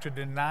have to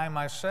deny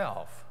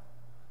myself.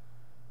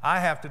 I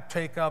have to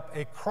take up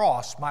a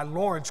cross, my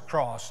Lord's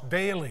cross,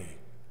 daily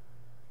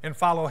and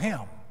follow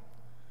Him.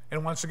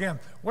 And once again,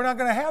 we're not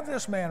going to have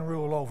this man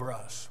rule over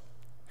us.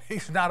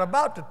 He's not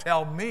about to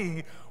tell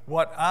me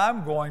what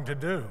I'm going to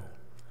do.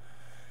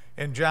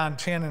 In John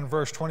 10 and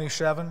verse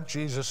 27,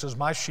 Jesus says,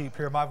 "My sheep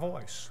hear my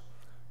voice,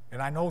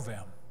 and I know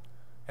them,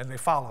 and they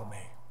follow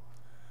me."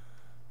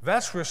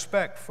 That's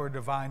respect for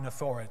divine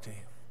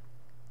authority.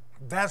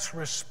 That's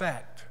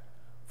respect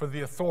for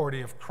the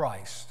authority of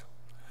Christ.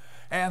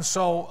 And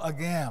so,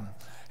 again,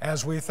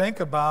 as we think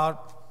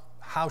about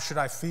how should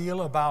I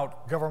feel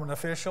about government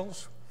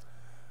officials,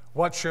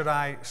 what should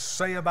I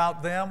say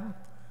about them,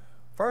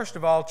 first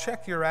of all,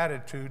 check your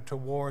attitude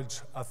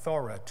towards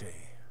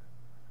authority.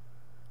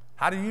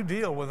 How do you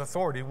deal with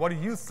authority? What do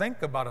you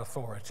think about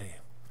authority?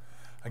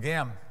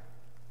 Again,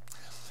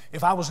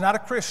 if I was not a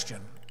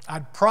Christian,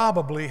 I'd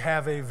probably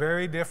have a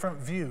very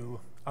different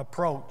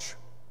approach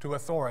to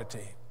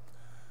authority.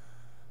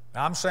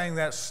 Now, I'm saying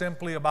that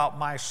simply about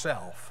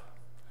myself.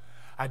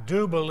 I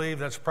do believe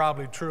that's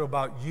probably true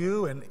about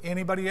you and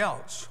anybody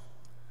else.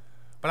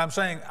 But I'm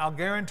saying, I'll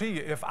guarantee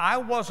you, if I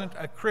wasn't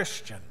a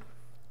Christian,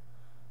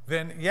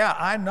 then yeah,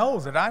 I know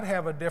that I'd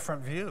have a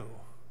different view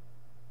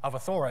of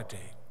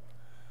authority.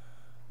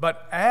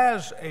 But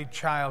as a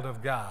child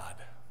of God,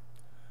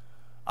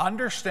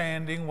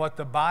 understanding what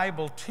the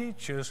Bible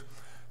teaches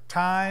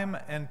time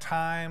and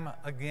time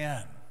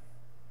again,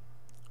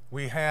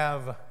 we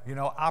have,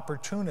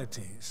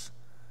 opportunities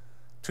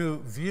to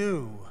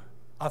view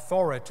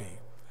authority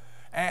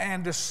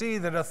and to see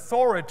that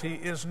authority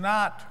is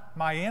not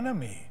my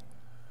enemy.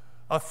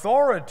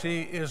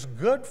 Authority is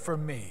good for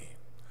me.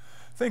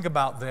 Think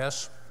about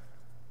this.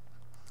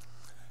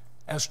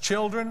 As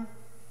children,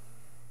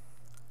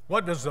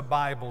 what does the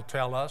Bible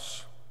tell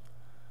us?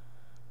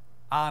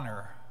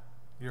 Honor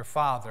your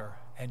father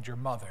and your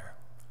mother.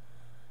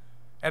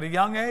 At a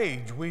young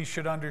age, we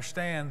should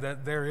understand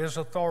that there is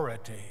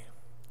authority.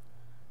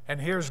 And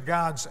here's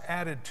God's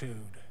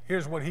attitude.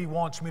 Here's what He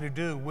wants me to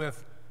do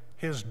with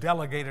His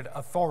delegated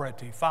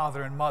authority,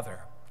 father and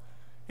mother.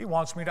 He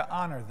wants me to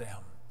honor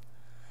them.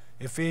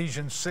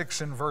 Ephesians 6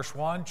 and verse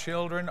 1,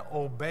 "Children,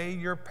 obey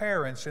your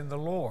parents in the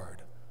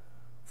Lord,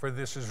 for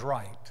this is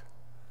right."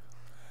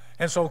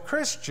 And so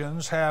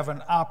Christians have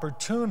an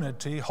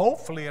opportunity,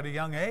 hopefully at a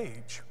young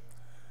age,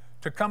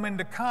 to come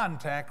into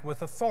contact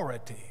with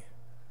authority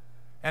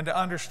and to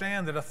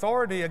understand that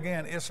authority,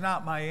 again, is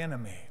not my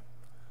enemy.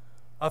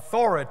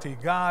 Authority,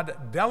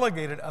 God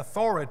delegated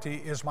authority,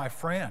 is my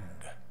friend.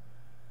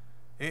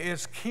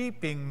 It's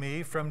keeping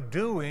me from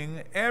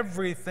doing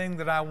everything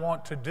that I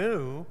want to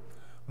do,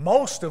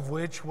 most of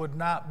which would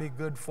not be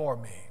good for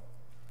me.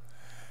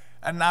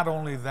 And not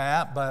only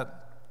that,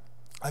 but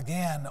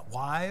again,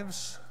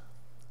 wives,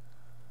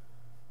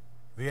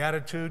 the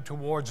attitude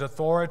towards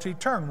authority.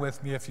 Turn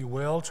with me, if you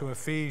will, to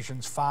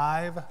Ephesians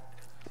 5.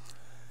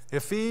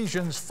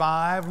 Ephesians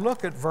 5,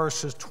 look at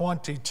verses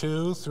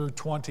 22 through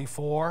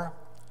 24.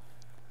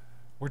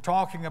 We're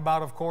talking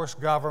about, of course,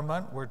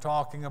 government. We're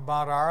talking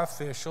about our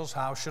officials.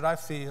 How should I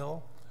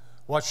feel?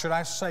 What should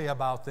I say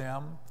about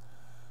them?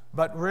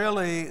 But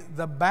really,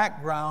 the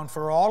background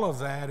for all of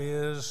that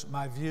is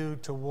my view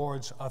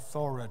towards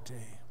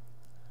authority.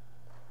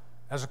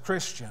 As a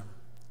Christian,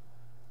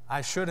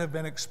 I should have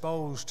been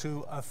exposed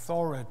to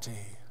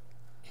authority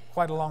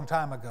quite a long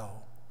time ago.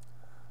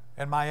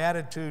 And my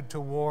attitude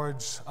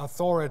towards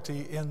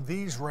authority in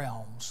these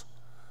realms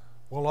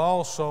will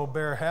also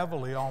bear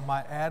heavily on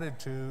my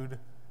attitude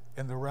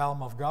in the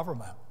realm of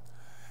government.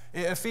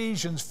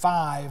 Ephesians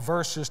 5,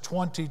 verses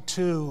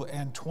 22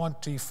 and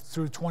 20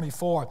 through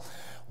 24.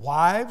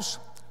 "Wives,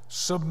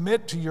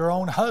 submit to your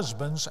own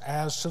husbands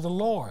as to the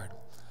Lord.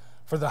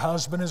 For the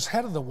husband is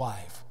head of the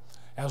wife,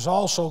 as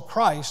also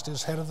Christ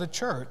is head of the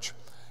church,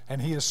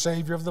 and He is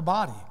Savior of the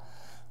body.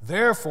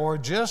 Therefore,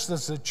 just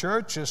as the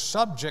church is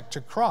subject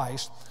to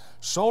Christ,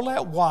 so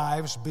let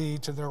wives be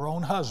to their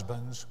own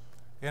husbands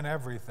in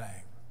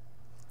everything."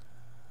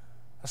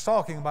 That's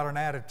talking about an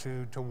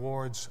attitude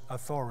towards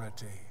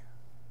authority,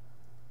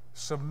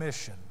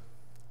 submission,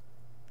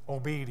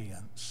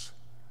 obedience.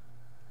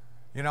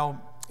 In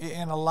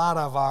a lot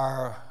of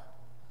our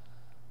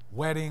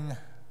wedding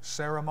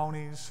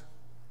ceremonies,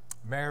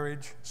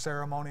 marriage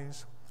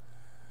ceremonies,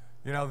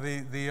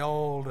 the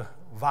old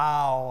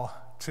vow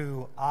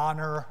to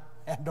honor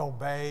and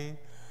obey,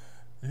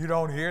 you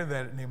don't hear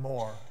that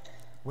anymore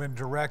when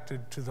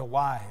directed to the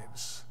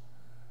wives.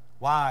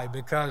 Why?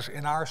 Because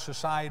in our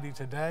society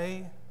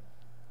today,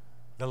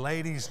 the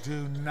ladies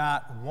do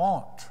not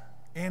want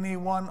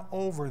anyone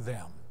over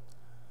them.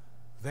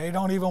 They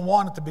don't even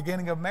want at the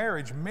beginning of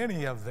marriage,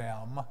 many of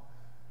them,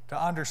 to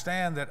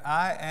understand that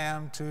I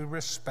am to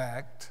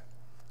respect,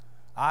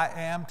 I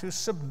am to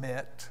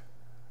submit,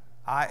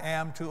 I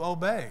am to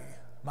obey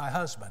my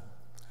husband.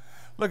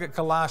 Look at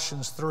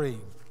Colossians 3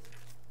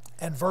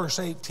 and verse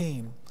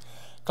 18.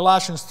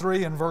 Colossians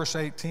 3 and verse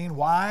 18,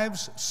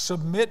 "Wives,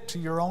 submit to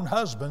your own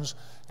husbands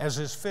as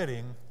is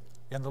fitting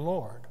in the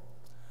Lord."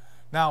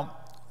 Now,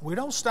 we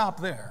don't stop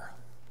there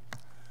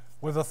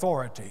with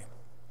authority.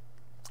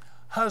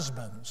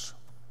 Husbands,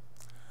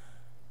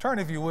 turn,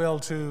 if you will,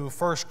 to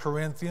 1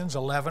 Corinthians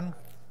 11.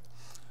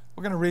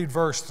 We're going to read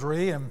verse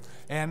 3,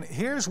 and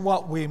here's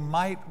what we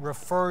might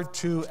refer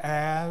to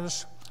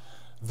as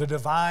the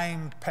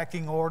divine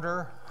pecking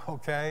order,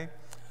 okay?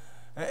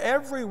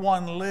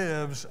 Everyone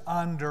lives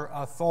under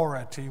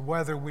authority,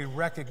 whether we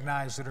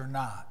recognize it or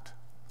not.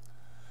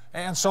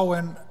 And so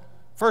in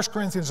 1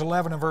 Corinthians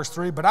 11 and verse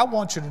 3, but I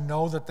want you to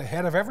know that the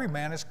head of every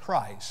man is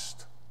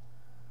Christ.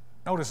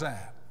 Notice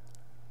that.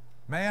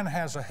 Man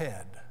has a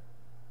head.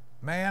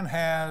 Man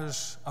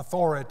has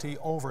authority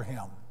over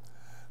him.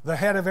 The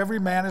head of every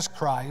man is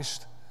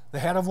Christ. The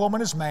head of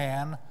woman is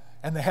man.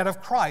 And the head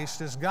of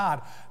Christ is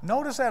God.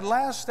 Notice that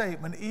last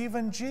statement.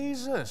 Even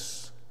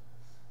Jesus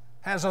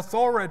has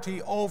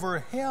authority over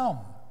him.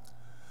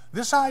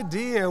 This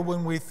idea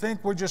when we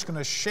think we're just going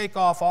to shake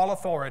off all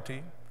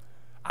authority,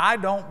 I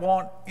don't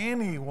want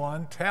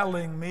anyone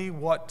telling me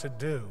what to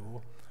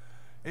do,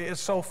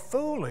 it's so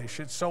foolish,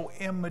 it's so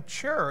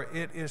immature,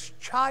 it is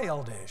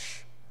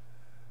childish.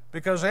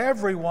 Because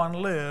everyone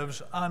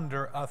lives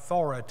under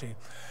authority.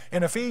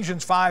 In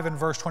Ephesians 5 and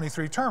verse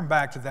 23, turn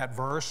back to that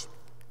verse.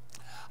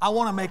 I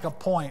want to make a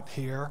point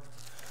here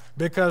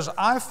because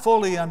I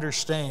fully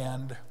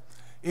understand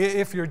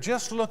if you're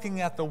just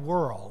looking at the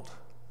world.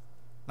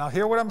 Now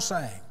hear what I'm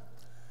saying.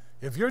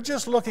 If you're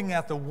just looking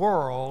at the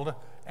world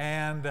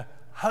and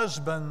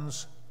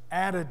husbands'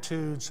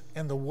 attitudes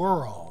in the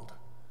world,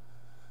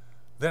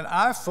 then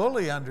I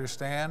fully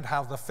understand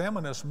how the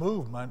feminist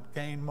movement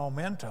gained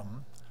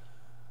momentum.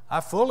 I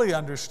fully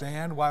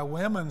understand why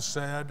women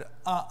said,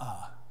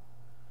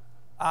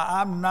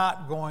 I'm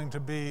not going to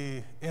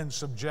be in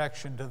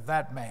subjection to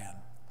that man.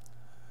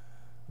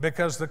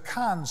 Because the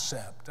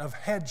concept of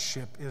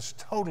headship is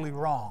totally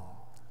wrong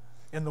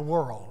in the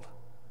world.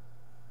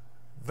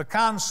 The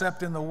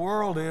concept in the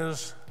world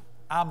is,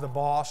 I'm the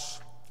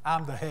boss,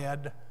 I'm the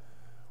head.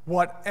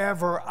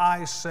 Whatever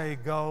I say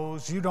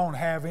goes. You don't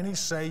have any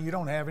say, you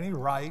don't have any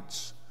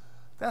rights.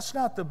 That's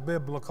not the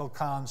biblical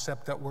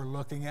concept that we're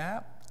looking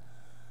at.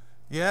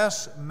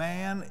 Yes,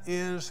 man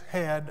is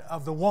head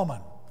of the woman.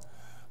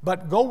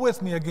 But go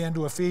with me again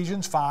to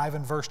Ephesians 5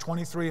 and verse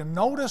 23 and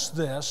notice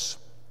this.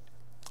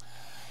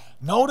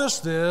 Notice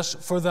this,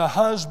 for the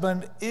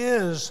husband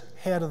is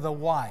head of the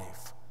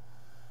wife.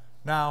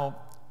 Now,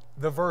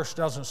 the verse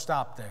doesn't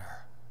stop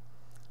there.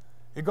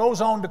 It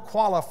goes on to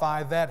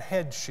qualify that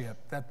headship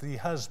that the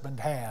husband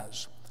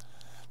has.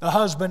 The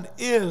husband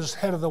is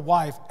head of the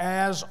wife,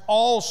 as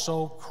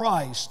also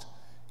Christ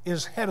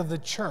is head of the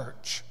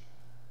church.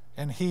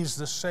 And he's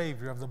the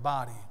Savior of the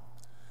body.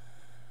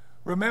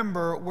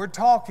 Remember, we're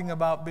talking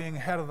about being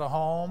head of the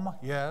home,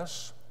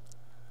 yes,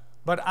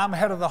 but I'm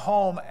head of the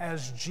home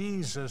as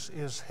Jesus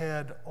is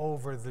head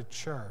over the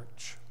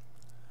church.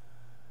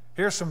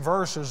 Here's some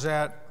verses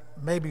that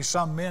maybe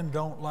some men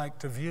don't like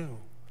to view.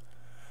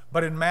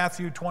 But in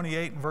Matthew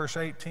 28 and verse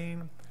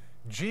 18,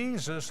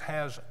 Jesus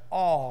has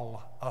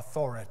all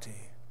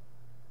authority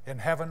in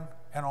heaven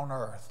and on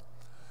earth.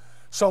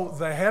 So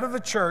the head of the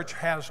church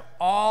has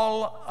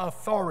all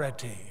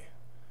authority.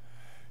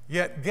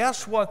 Yet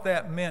guess what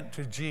that meant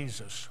to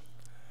Jesus?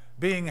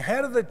 Being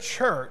head of the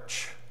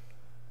church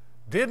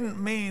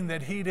didn't mean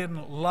that he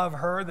didn't love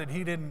her, that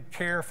he didn't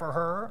care for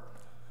her.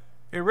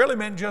 It really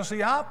meant just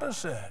the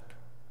opposite.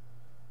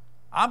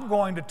 I'm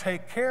going to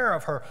take care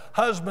of her.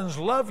 Husbands,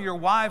 love your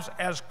wives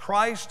as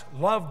Christ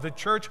loved the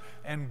church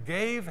and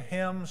gave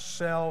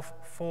himself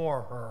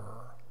for her.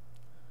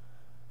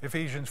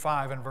 Ephesians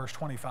 5 and verse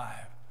 25.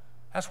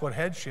 That's what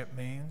headship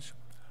means.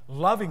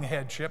 Loving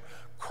headship,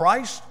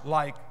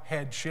 Christ-like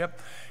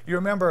headship. You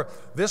remember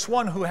this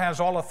one who has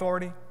all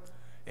authority?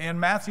 In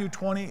Matthew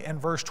 20 and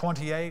verse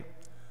 28,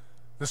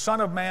 the Son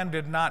of Man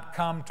did not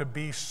come to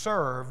be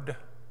served,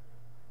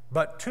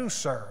 but to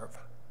serve,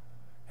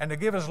 and to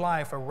give his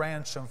life a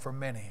ransom for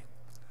many.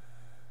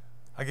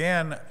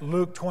 Again,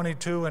 Luke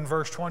 22 and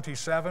verse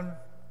 27,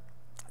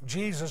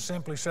 Jesus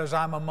simply says,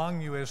 I'm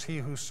among you as he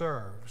who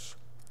serves.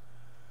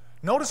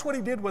 Notice what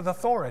he did with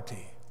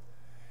authority.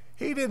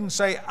 He didn't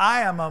say,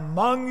 I am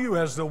among you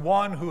as the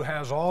one who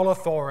has all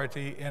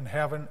authority in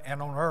heaven and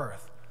on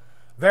earth.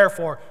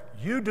 Therefore,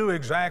 you do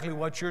exactly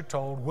what you're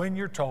told when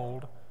you're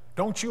told.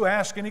 Don't you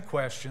ask any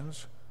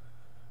questions.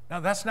 Now,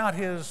 that's not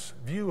his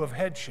view of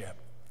headship.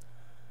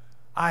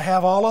 I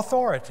have all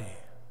authority,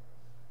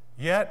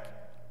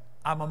 yet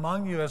I'm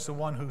among you as the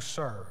one who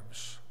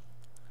serves.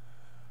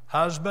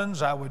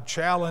 Husbands, I would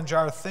challenge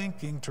our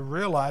thinking to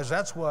realize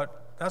that's what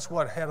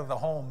head of the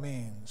home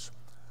means.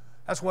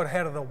 That's what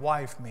head of the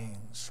wife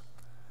means.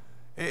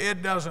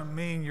 It doesn't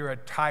mean you're a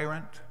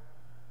tyrant.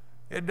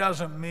 It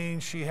doesn't mean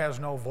she has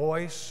no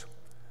voice.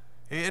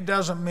 It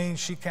doesn't mean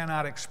she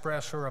cannot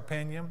express her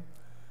opinion.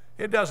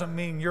 It doesn't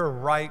mean you're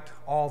right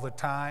all the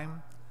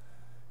time.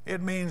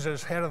 It means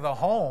as head of the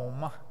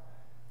home,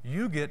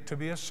 you get to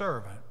be a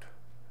servant.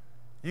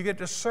 You get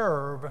to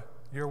serve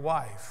your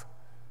wife.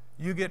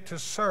 You get to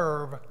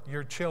serve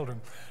your children.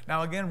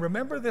 Now again,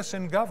 remember this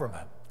in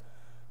government.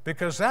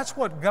 because that's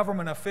what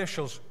government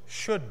officials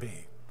should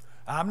be.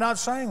 I'm not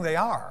saying they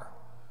are,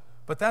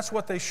 but that's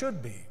what they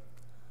should be.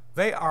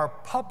 They are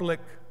public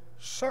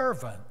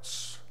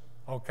servants,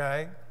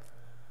 okay?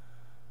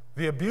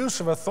 The abuse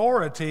of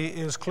authority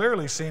is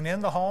clearly seen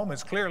in the home.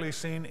 It's clearly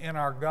seen in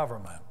our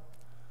government.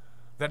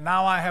 That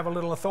now I have a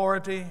little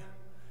authority,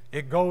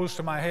 it goes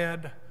to my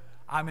head,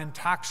 I'm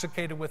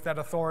intoxicated with that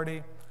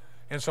authority,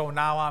 and so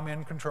now I'm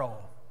in control.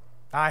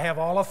 I have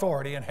all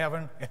authority in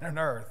heaven and on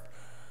earth.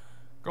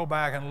 Go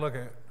back and look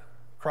at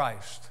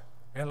Christ,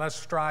 and let's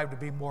strive to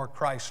be more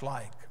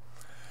Christ-like.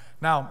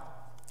 Now,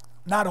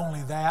 not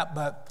only that,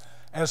 but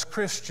as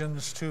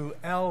Christians to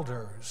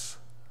elders,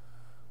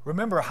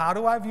 remember, how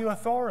do I view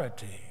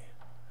authority?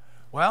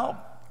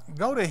 Well,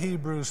 go to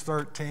Hebrews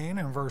 13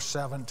 and verse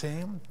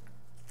 17.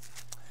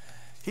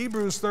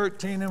 Hebrews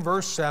 13 and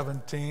verse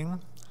 17.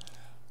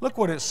 Look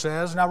what it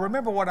says. Now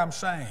remember what I'm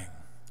saying.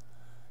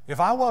 If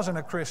I wasn't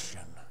a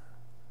Christian,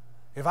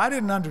 if I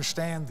didn't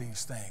understand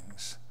these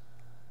things,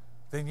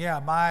 then yeah,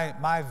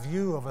 my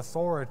view of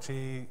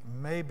authority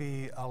may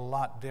be a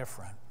lot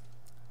different.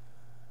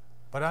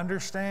 But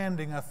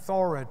understanding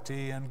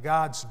authority and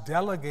God's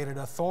delegated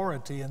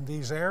authority in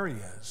these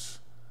areas,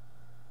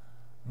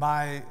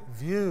 my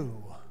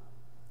view,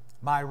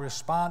 my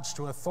response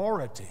to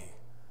authority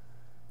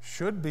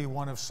should be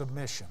one of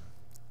submission,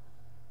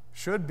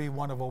 should be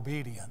one of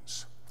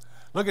obedience.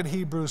 Look at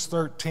Hebrews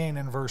 13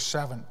 and verse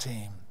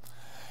 17.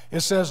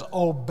 It says,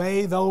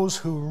 obey those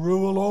who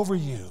rule over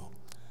you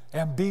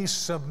and be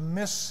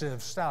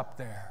submissive. Stop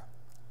there.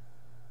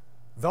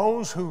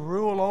 Those who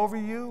rule over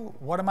you,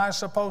 what am I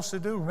supposed to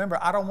do? Remember,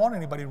 I don't want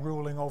anybody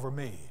ruling over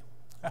me.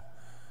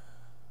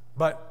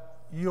 But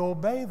you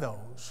obey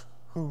those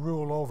who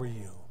rule over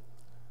you.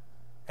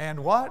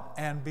 And what?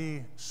 And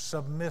be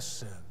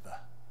submissive.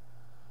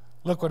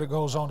 Look what it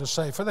goes on to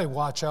say. For they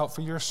watch out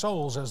for your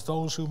souls as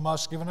those who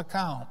must give an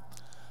account.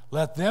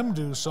 Let them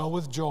do so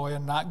with joy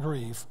and not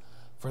grief,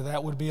 for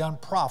that would be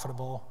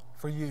unprofitable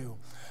for you.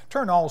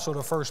 Turn also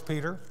to 1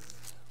 Peter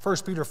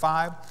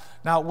 5.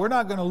 Now, we're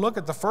not going to look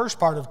at the first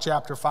part of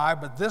chapter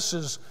 5, but this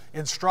is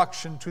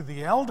instruction to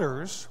the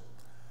elders.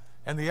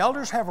 And the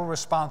elders have a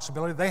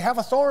responsibility. They have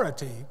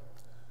authority,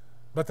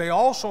 but they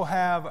also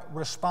have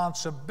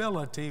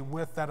responsibility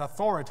with that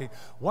authority.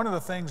 One of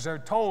the things they're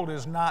told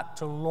is not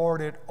to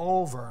lord it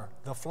over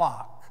the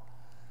flock.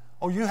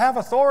 Oh, you have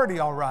authority,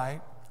 all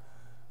right,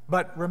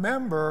 but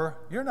remember,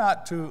 you're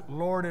not to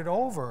lord it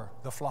over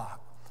the flock.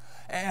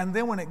 And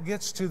then when it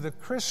gets to the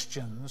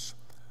Christians,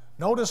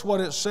 notice what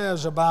it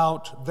says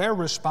about their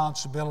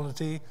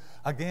responsibility,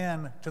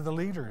 again, to the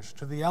leaders,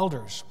 to the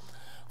elders.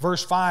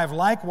 Verse 5,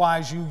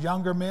 likewise, you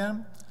younger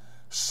men,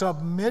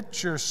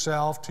 submit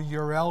yourself to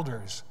your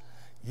elders.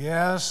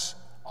 Yes,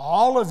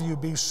 all of you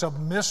be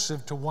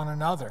submissive to one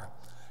another,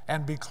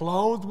 and be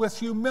clothed with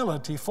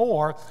humility,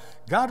 for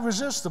God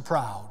resists the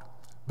proud,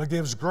 but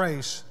gives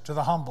grace to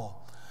the humble.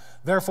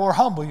 Therefore,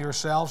 humble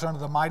yourselves under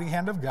the mighty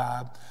hand of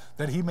God,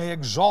 that he may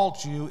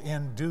exalt you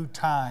in due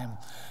time.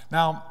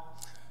 Now,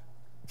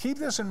 keep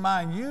this in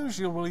mind.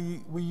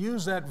 Usually we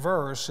use that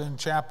verse in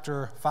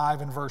chapter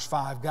 5 and verse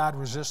 5, God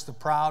resists the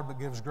proud but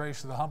gives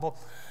grace to the humble.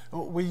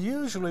 We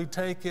usually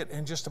take it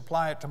and just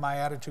apply it to my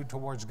attitude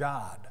towards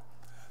God.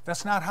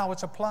 That's not how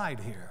it's applied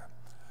here.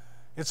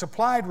 It's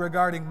applied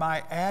regarding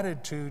my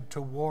attitude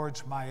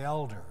towards my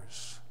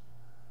elders.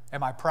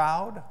 Am I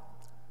proud?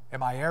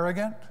 Am I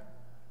arrogant?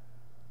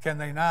 Can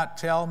they not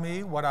tell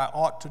me what I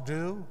ought to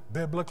do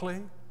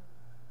biblically?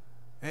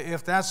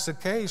 If that's the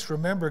case,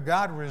 remember,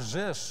 God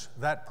resists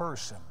that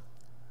person,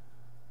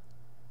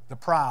 the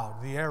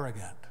proud, the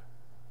arrogant,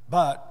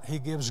 but he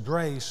gives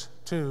grace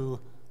to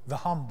the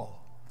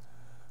humble,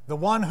 the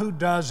one who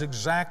does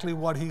exactly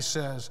what he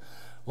says.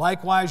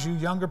 Likewise, you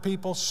younger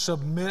people,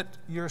 submit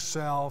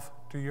yourself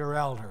to your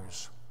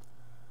elders.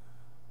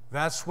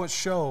 That's what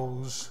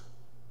shows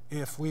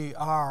if we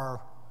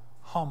are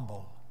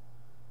humble,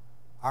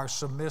 our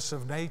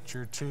submissive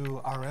nature to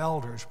our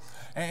elders.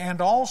 And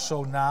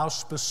also now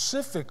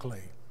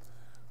specifically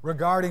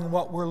regarding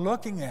what we're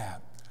looking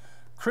at,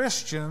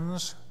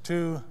 Christians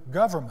to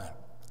government.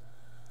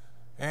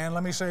 And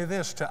let me say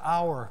this, to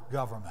our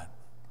government.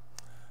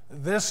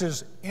 This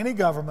is any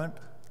government,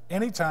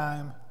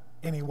 anytime,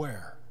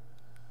 anywhere.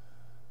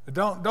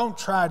 Don't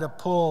try to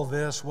pull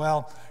this,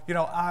 well, you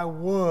know, I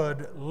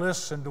would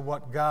listen to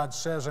what God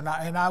says, and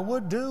I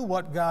would do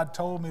what God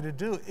told me to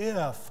do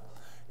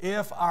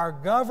if our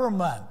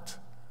government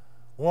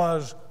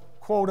was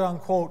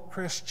quote-unquote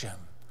Christian,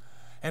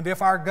 and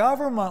if our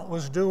government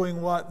was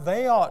doing what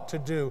they ought to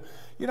do.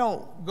 You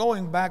know,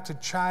 going back to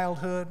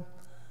childhood,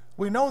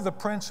 we know the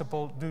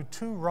principle, do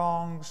two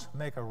wrongs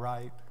make a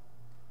right.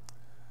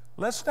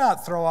 Let's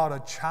not throw out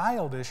a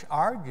childish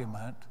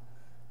argument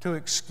to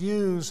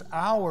excuse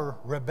our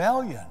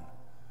rebellion.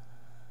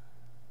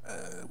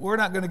 We're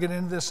not going to get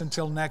into this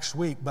until next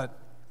week, but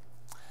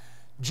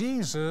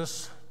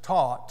Jesus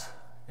taught,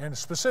 and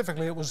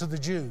specifically it was to the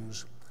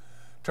Jews,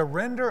 to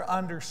render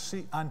unto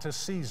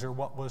Caesar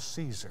what was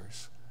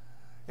Caesar's.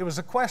 It was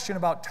a question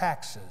about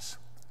taxes.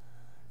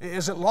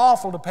 Is it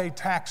lawful to pay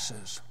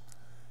taxes?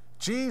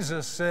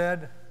 Jesus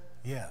said,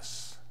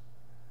 yes.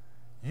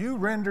 You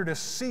render to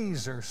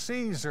Caesar,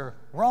 Caesar,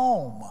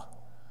 Rome.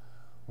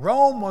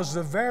 Rome was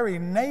the very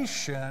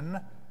nation,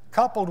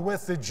 coupled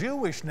with the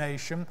Jewish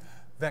nation,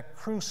 that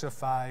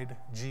crucified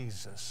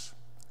Jesus.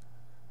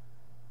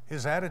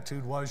 His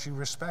attitude was, you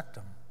respect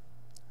them.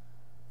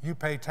 You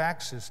pay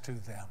taxes to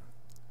them.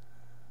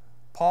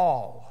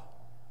 Paul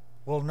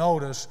will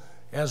notice,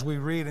 as we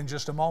read in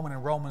just a moment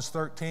in Romans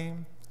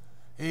 13,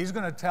 he's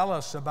going to tell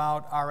us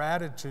about our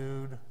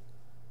attitude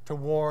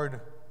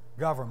toward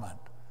government.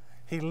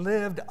 He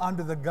lived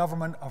under the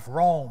government of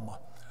Rome.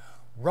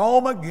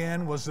 Rome,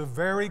 again, was the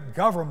very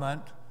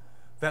government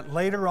that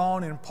later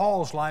on in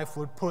Paul's life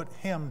would put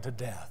him to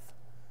death.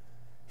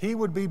 He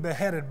would be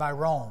beheaded by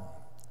Rome,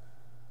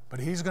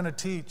 but he's going to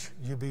teach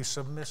you be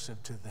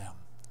submissive to them.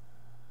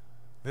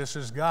 This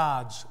is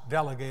God's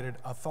delegated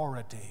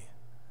authority.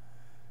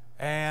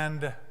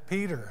 And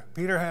Peter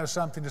has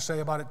something to say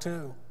about it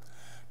too.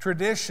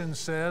 Tradition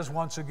says,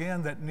 once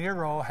again, that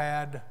Nero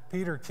had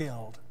Peter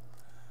killed.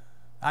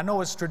 I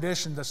know it's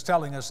tradition that's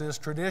telling us this.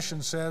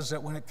 Tradition says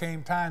that when it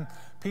came time,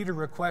 Peter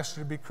requested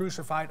to be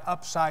crucified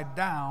upside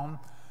down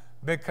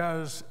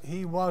because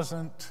he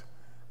wasn't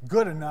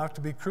good enough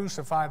to be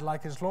crucified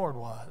like his Lord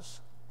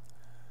was.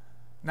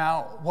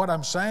 Now, what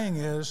I'm saying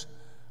is,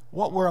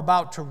 what we're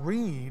about to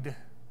read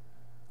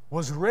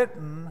was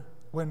written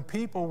when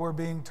people were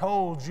being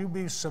told, you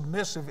be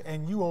submissive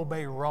and you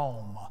obey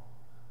Rome.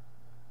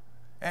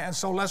 And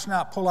so let's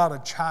not pull out a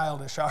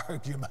childish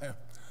argument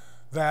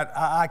that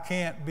I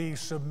can't be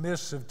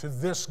submissive to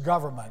this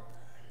government.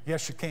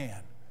 Yes, you can.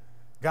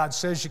 God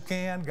says you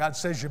can. God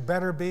says you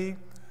better be,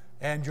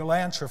 and you'll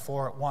answer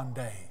for it one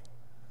day.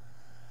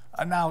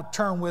 Now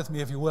turn with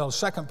me, if you will,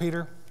 1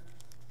 Peter,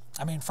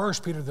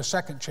 the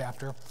second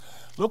chapter.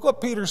 Look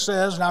what Peter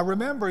says. Now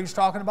remember, he's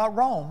talking about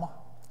Rome.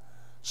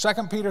 2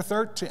 Peter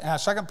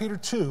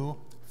 2,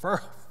 1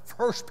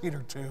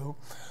 Peter 2,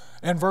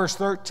 and verse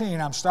 13,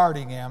 I'm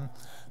starting in.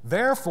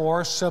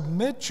 Therefore,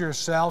 submit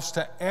yourselves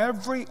to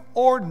every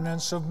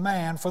ordinance of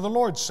man for the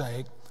Lord's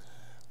sake,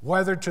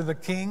 whether to the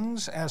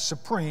kings as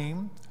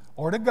supreme,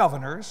 or to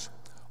governors,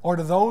 or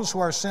to those who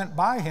are sent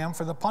by him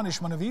for the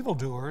punishment of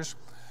evildoers,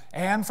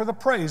 and for the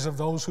praise of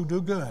those who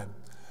do good.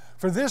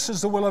 For this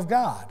is the will of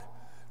God,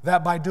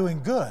 that by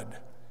doing good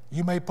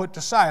you may put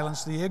to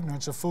silence the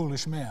ignorance of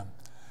foolish men,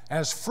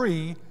 as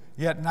free,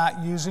 yet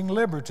not using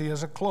liberty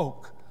as a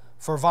cloak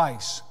for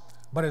vice,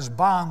 but as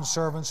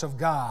bondservants of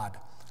God.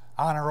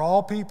 Honor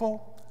all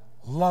people,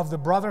 love the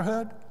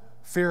brotherhood,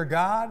 fear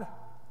God,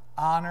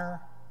 honor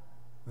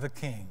the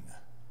king.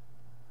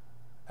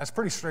 That's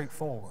pretty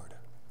straightforward.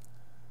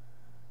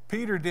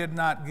 Peter did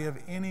not give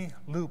any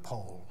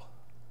loophole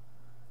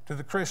to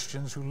the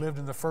Christians who lived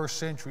in the first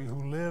century,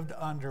 who lived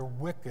under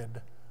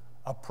wicked,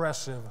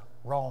 oppressive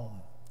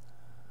Rome.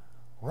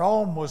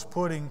 Rome was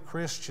putting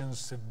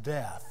Christians to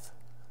death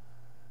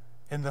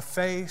in the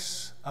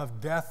face of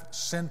death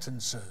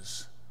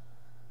sentences.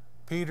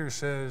 Peter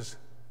says,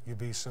 you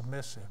be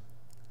submissive.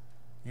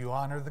 You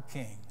honor the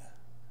king.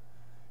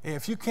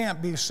 If you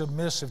can't be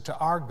submissive to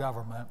our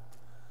government,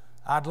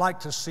 I'd like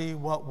to see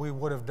what we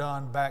would have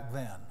done back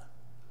then.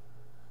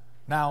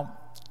 Now,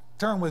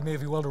 turn with me,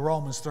 if you will, to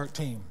Romans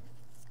 13.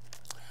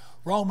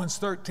 Romans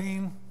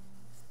 13.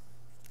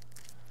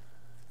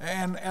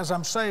 And as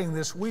I'm saying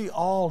this, we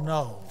all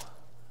know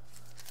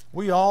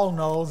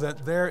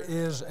that there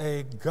is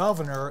a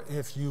governor,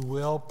 if you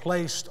will,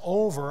 placed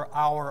over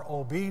our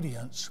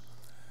obedience.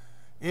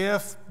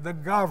 If the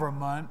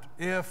government,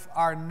 if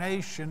our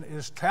nation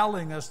is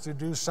telling us to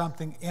do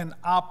something in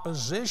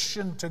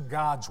opposition to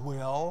God's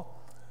will,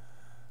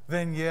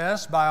 then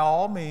yes, by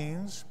all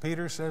means,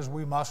 Peter says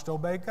we must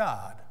obey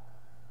God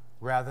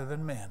rather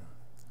than men.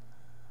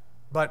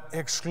 But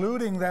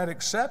excluding that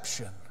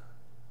exception,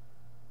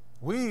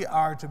 we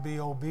are to be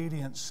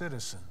obedient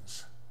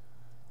citizens.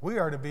 We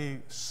are to be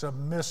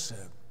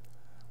submissive.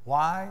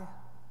 Why?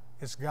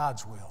 It's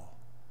God's will.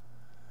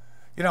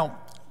 You know,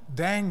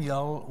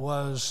 Daniel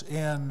was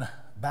in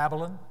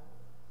Babylon,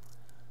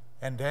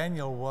 and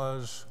Daniel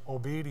was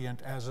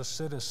obedient as a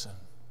citizen.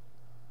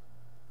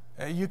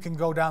 You can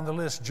go down the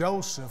list.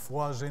 Joseph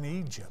was in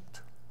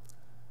Egypt,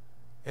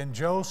 and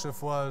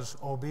Joseph was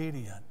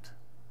obedient.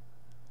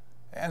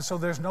 And so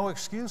there's no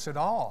excuse at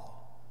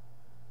all.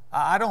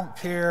 I don't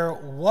care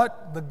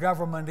what the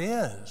government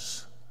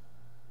is.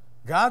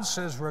 God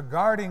says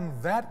regarding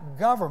that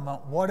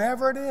government,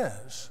 whatever it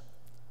is,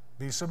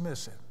 be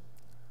submissive.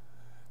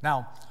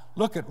 Now,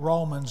 look at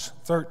Romans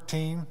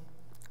 13,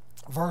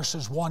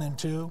 verses 1 and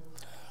 2.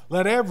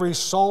 Let every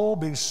soul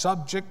be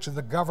subject to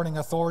the governing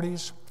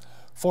authorities,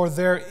 for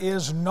there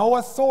is no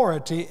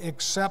authority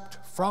except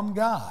from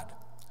God,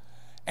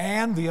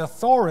 and the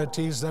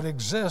authorities that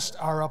exist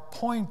are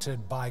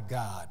appointed by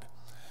God.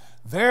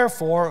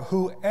 Therefore,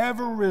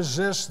 whoever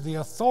resists the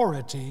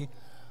authority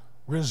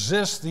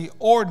resists the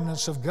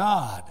ordinance of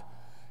God,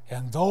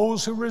 and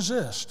those who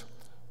resist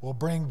will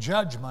bring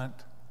judgment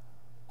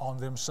on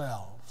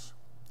themselves.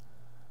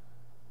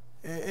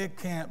 It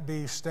can't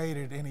be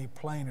stated any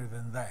plainer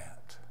than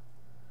that.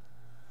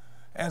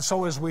 And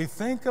so as we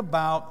think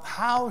about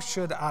how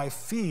should I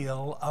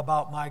feel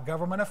about my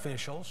government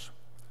officials,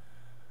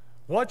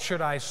 what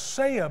should I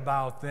say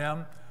about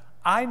them,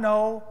 I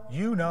know,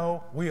 you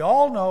know, we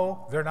all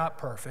know they're not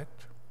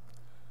perfect.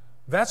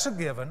 That's a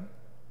given.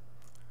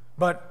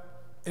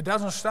 But it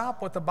doesn't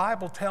stop what the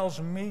Bible tells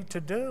me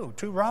to do.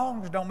 Two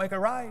wrongs don't make a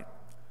right.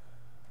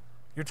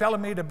 You're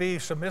telling me to be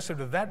submissive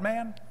to that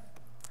man?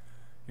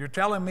 You're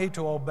telling me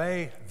to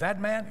obey that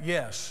man?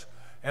 Yes.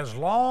 As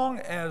long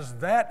as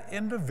that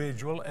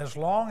individual, as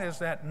long as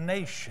that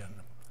nation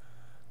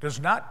does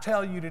not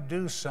tell you to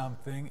do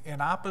something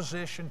in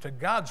opposition to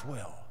God's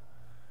will,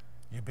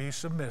 you be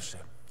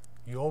submissive.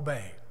 You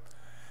obey.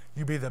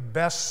 You be the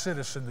best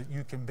citizen that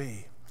you can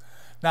be.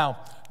 Now,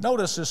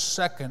 notice this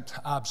second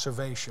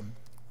observation.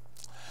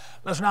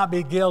 Let's not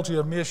be guilty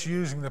of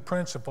misusing the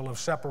principle of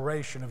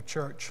separation of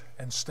church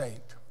and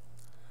state.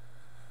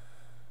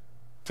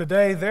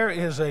 Today, there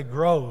is a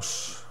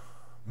gross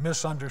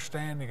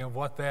misunderstanding of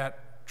what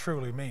that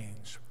truly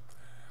means.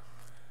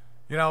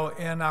 You know,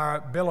 in our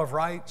Bill of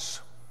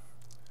Rights,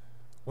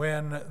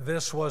 when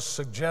this was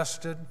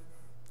suggested,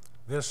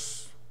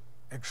 this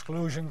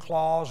exclusion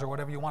clause or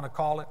whatever you want to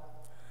call it,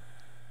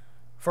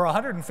 for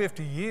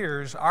 150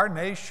 years, our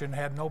nation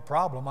had no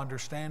problem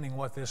understanding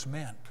what this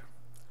meant.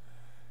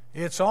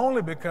 It's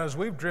only because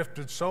we've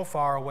drifted so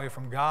far away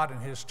from God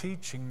and His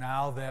teaching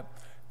now that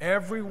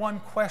everyone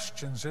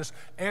questions this.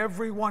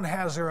 Everyone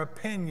has their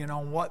opinion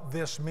on what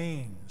this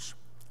means.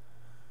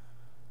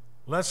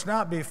 Let's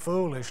not be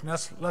foolish.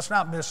 Let's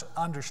not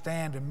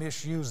misunderstand and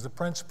misuse the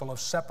principle of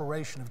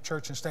separation of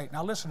church and state.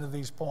 Now listen to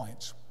these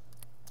points.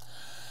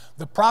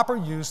 The proper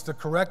use, the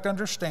correct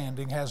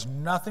understanding, has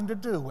nothing to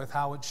do with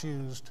how it's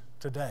used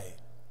today.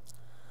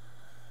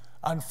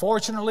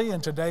 Unfortunately,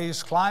 in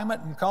today's climate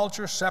and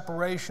culture,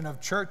 separation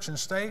of church and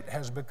state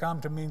has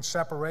become to mean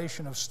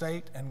separation of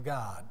state and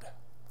God.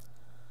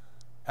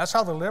 That's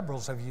how the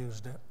liberals have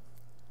used it.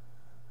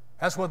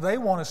 That's what they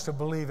want us to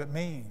believe it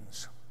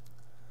means.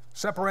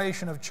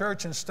 Separation of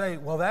church and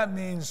state, well, that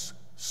means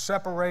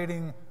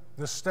separating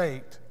the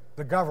state,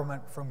 the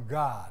government, from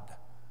God.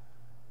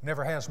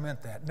 Never has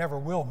meant that, never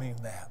will mean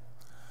that.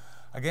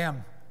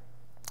 Again,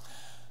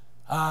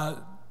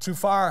 too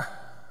far,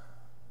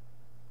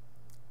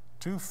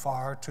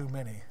 too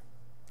many.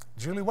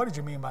 Julie, what did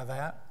you mean by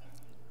that?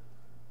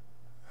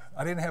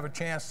 I didn't have a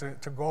chance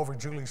to go over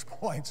Julie's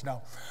points.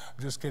 No,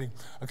 I'm just kidding.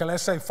 Okay,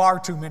 let's say far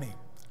too many.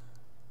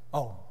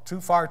 Oh, too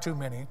far too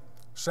many.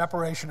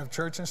 Separation of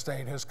church and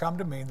state has come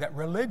to mean that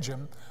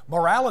religion,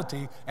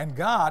 morality, and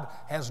God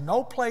has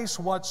no place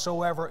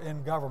whatsoever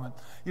in government.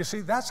 You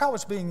see, that's how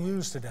it's being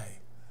used today.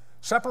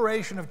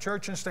 Separation of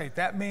church and state.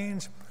 That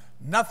means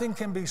nothing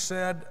can be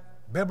said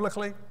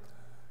biblically.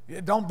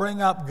 Don't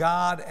bring up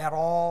God at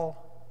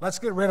all. Let's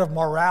get rid of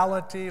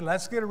morality.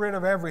 Let's get rid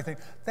of everything.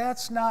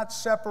 That's not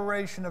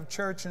separation of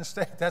church and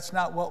state. That's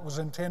not what was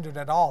intended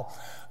at all.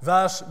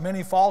 Thus,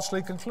 many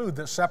falsely conclude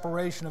that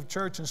separation of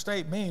church and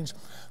state means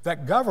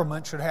that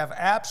government should have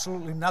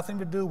absolutely nothing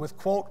to do with,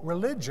 quote,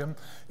 religion,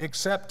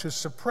 except to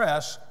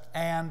suppress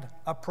and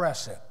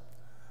oppress it.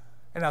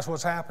 And that's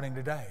what's happening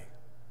today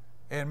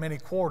in many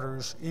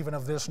quarters, even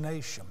of this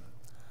nation.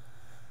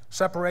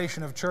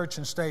 Separation of church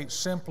and state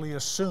simply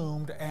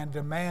assumed and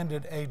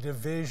demanded a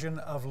division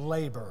of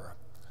labor.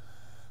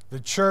 The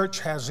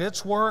church has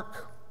its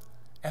work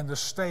and the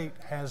state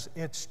has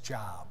its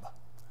job.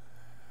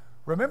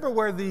 Remember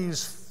where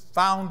these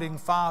founding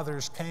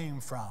fathers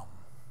came from.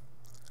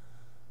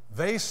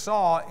 They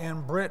saw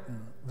in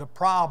Britain the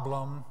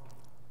problem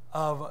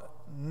of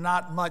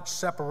not much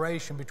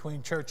separation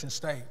between church and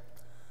state.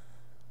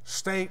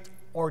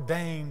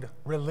 State-ordained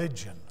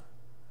religion.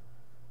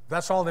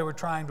 That's all they were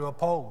trying to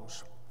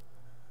oppose.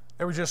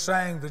 They were just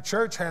saying the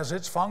church has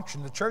its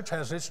function, the church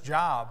has its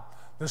job,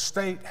 the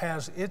state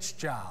has its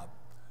job.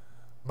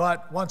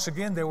 But once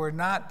again, they were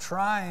not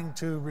trying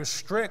to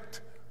restrict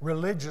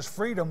religious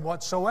freedom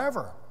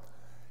whatsoever.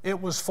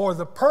 It was for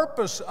the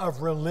purpose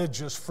of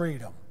religious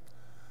freedom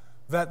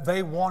that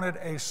they wanted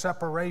a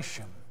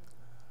separation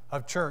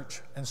of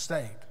church and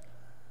state.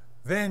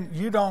 Then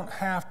you don't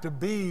have to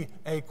be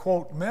a,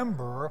 quote,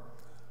 member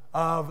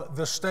of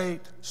the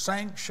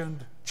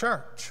state-sanctioned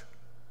church.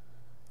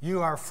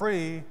 You are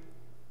free,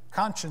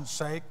 conscience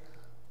sake,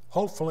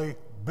 hopefully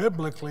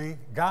biblically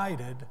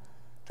guided,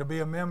 to be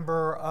a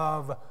member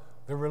of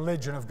the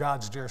religion of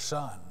God's dear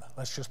Son.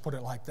 Let's just put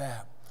it like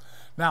that.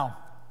 Now,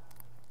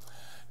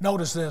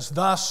 notice this.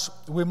 Thus,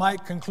 we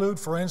might conclude,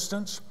 for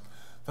instance,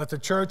 that the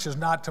church is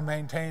not to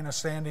maintain a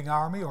standing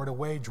army or to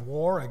wage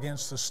war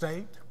against the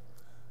state.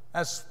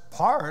 That's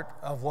part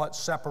of what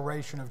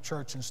separation of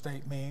church and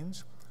state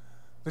means.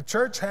 The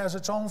church has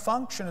its own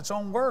function, its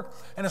own work,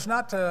 and it's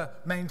not to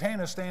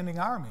maintain a standing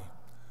army.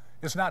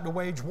 It's not to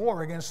wage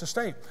war against the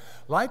state.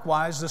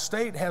 Likewise, the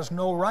state has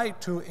no right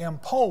to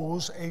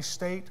impose a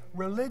state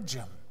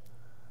religion.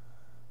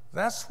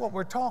 That's what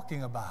we're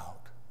talking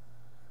about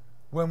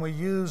when we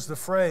use the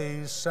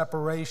phrase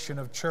separation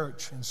of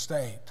church and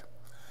state.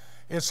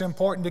 it's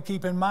important to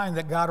keep in mind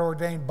that God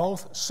ordained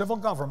both civil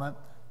government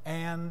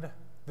and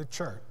the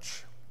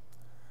church.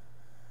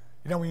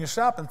 You know, when you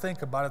stop and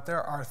think about it,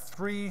 there are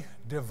three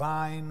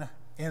divine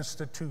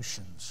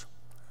institutions.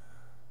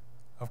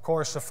 Of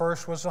course, the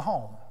first was the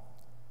home,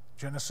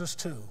 Genesis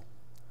 2.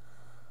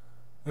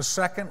 The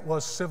second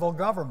was civil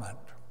government,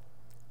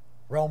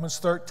 Romans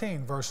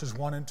 13, verses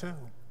 1 and 2.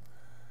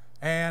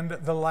 And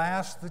the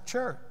last, the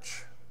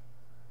church.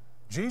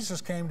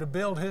 Jesus came to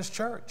build his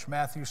church,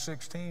 Matthew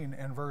 16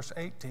 and verse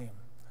 18.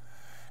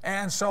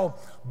 And so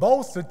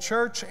both the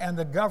church and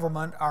the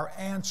government are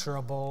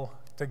answerable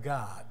to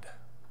God.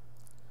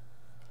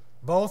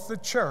 Both the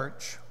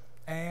church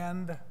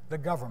and the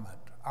government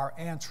are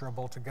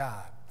answerable to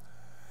God.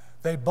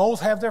 They both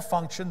have their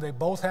function, they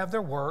both have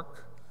their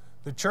work.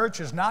 The church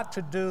is not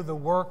to do the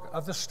work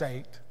of the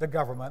state, the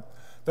government.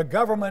 The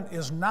government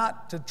is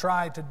not to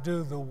try to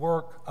do the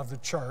work of the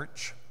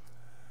church.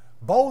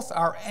 Both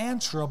are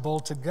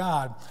answerable to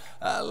God.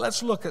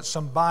 Let's look at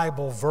some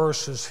Bible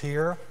verses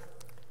here.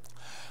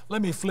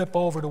 Let me flip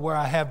over to where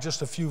I have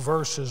just a few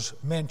verses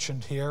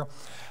mentioned here.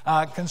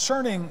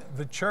 Concerning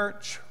the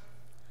church,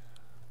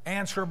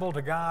 answerable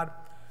to God,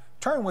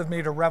 turn with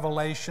me to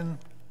Revelation,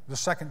 the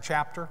 2nd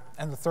chapter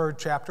and the 3rd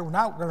chapter. We're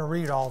not going to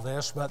read all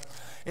this, but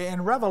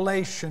in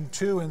Revelation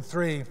 2 and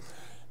 3,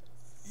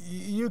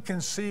 you can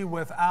see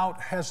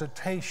without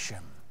hesitation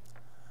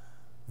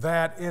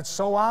that it's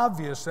so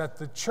obvious that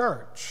the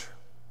church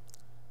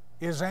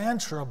is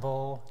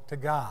answerable to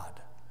God.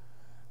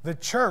 The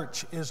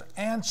church is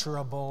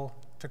answerable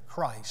to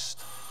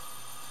Christ.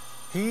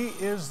 He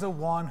is the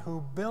one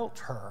who built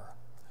her.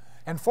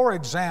 And for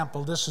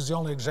example, this is the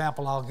only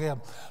example I'll give.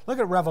 Look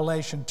at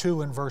Revelation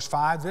 2 and verse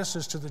 5. This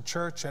is to the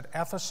church at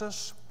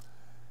Ephesus.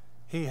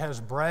 He has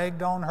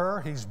bragged on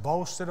her. He's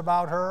boasted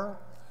about her.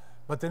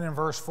 But then in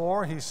verse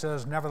 4, he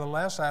says,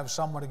 nevertheless, I have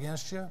somewhat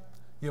against you.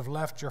 You've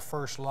left your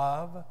first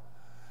love.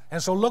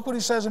 And so look what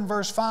he says in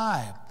verse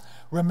 5.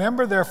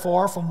 Remember,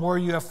 therefore, from where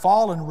you have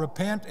fallen,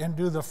 repent and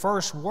do the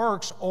first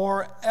works,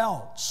 or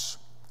else.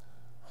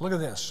 Look at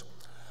this.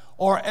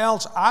 Or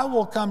else I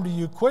will come to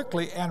you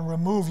quickly and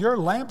remove your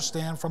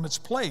lampstand from its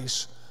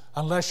place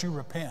unless you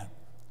repent.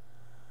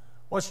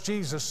 What's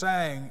Jesus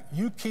saying?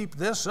 You keep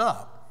this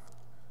up,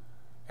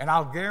 and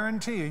I'll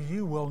guarantee you,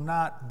 you will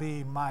not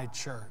be my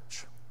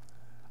church.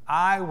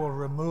 I will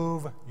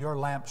remove your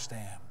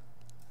lampstand.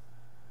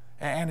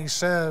 And he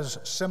says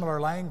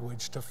similar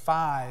language to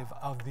 5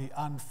 of the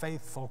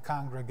unfaithful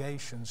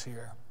congregations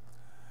here.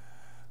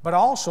 But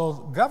also,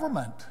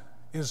 government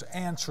is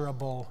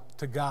answerable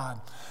to God.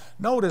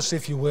 Notice,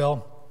 if you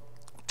will,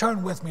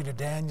 turn with me to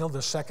Daniel, the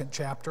 2nd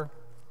chapter.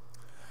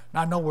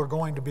 Now, I know we're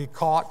going to be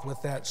caught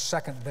with that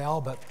second bell,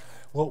 but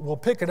we'll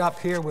pick it up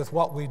here with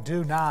what we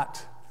do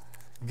not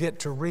get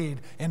to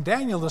read. In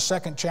Daniel, the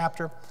 2nd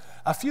chapter,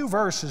 a few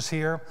verses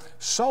here,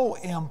 so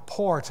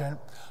important.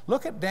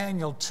 Look at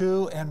Daniel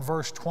 2 and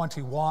verse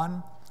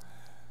 21.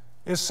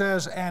 It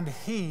says, and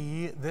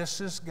he, this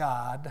is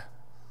God,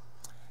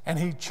 and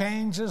he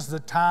changes the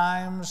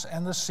times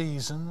and the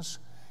seasons.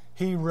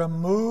 He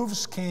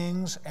removes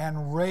kings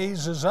and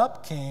raises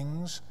up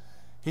kings.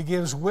 He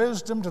gives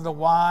wisdom to the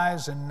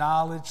wise and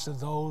knowledge to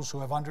those who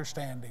have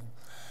understanding.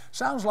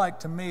 Sounds like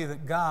to me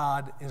that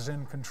God is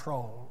in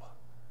control,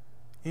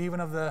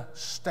 even of the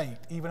state,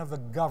 even of the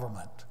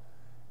government,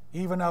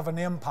 even of an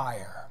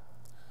empire.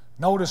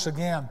 Notice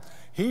again,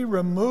 he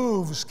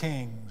removes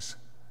kings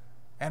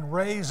and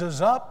raises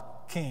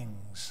up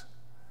kings.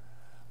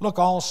 Look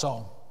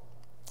also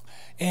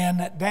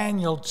in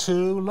Daniel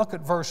 2, look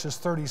at verses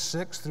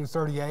 36 through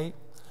 38.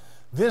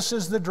 This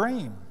is the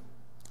dream.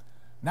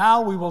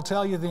 Now we will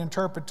tell you the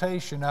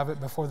interpretation of it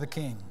before the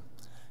king.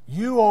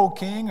 You, O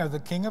king, are the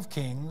king of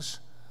kings,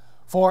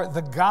 for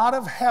the God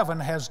of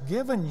heaven has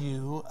given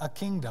you a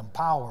kingdom,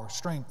 power,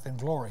 strength, and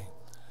glory.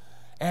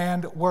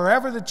 And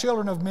wherever the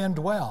children of men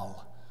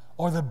dwell,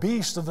 or the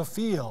beasts of the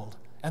field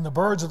and the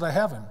birds of the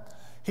heaven,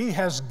 he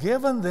has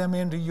given them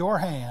into your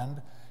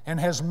hand and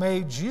has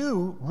made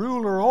you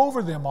ruler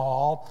over them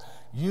all.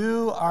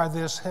 You are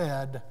this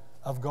head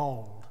of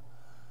gold.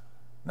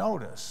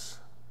 Notice,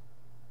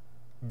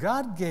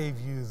 God gave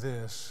you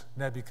this,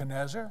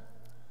 Nebuchadnezzar.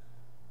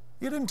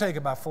 You didn't take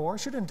it by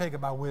force. You didn't take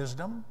it by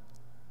wisdom.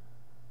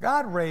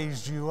 God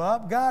raised you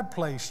up. God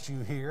placed you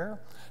here.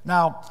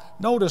 Now,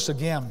 notice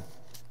again,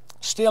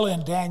 still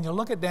in Daniel,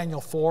 look at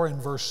Daniel 4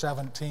 in verse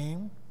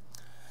 17.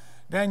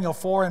 Daniel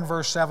 4 in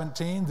verse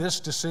 17, this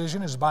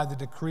decision is by the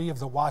decree of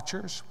the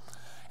watchers,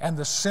 and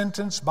the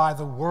sentence by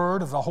the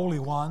word of the holy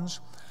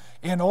ones,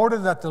 in order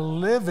that the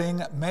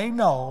living may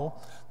know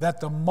that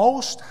the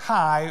Most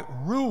High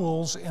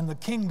rules in the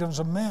kingdoms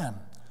of men,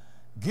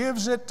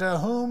 gives it to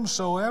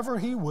whomsoever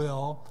he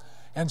will,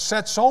 and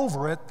sets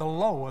over it the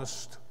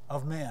lowest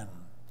of men.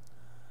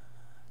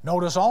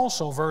 Notice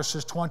also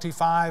verses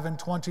 25 and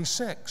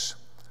 26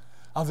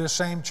 of this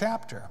same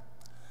chapter.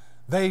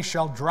 They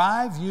shall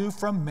drive you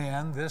from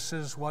men, this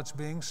is what's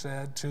being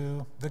said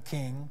to the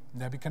king,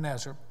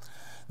 Nebuchadnezzar.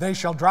 They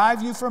shall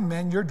drive you from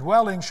men, your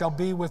dwelling shall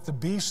be with the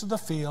beasts of the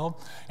field,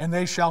 and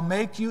they shall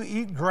make you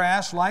eat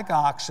grass like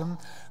oxen.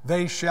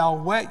 They shall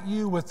wet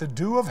you with the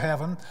dew of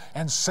heaven,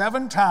 and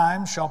 7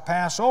 times shall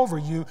pass over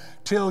you,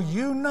 till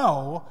you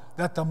know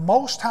that the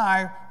Most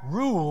High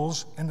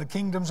rules in the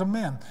kingdoms of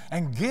men,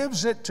 and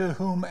gives it to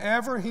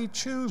whomever he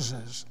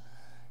chooses.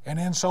 And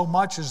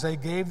insomuch as they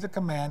gave the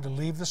command to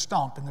leave the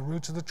stump in the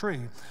roots of the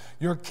tree,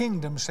 your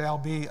kingdom shall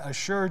be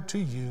assured to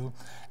you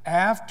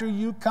after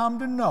you come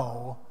to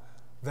know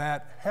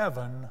that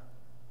heaven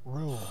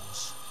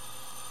rules.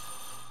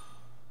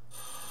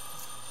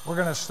 We're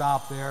going to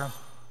stop there,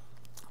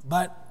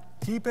 but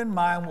keep in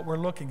mind what we're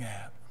looking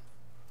at.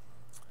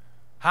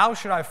 How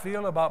should I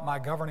feel about my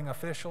governing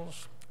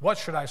officials? What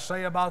should I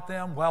say about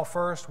them? Well,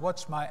 first,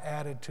 what's my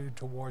attitude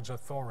towards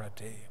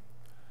authority?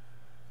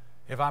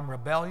 If I'm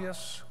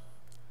rebellious,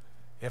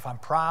 if I'm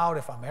proud,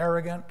 if I'm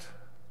arrogant,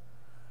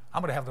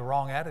 I'm going to have the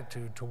wrong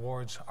attitude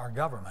towards our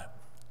government.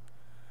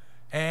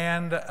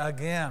 And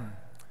again,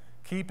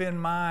 keep in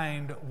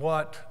mind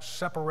what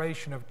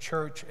separation of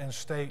church and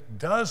state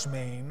does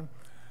mean,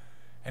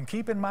 and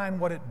keep in mind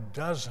what it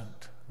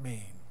doesn't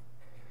mean.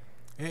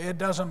 It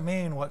doesn't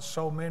mean what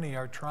so many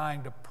are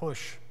trying to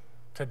push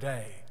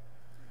today,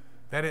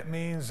 that it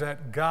means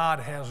that God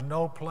has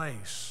no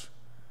place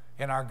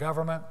in our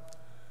government,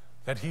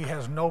 that he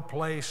has no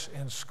place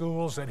in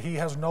schools, that he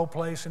has no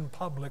place in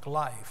public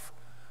life.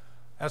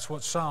 That's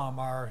what some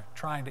are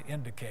trying to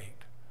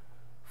indicate.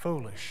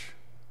 Foolish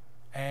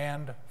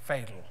and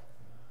fatal.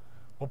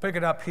 We'll pick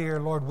it up here,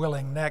 Lord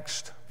willing,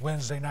 next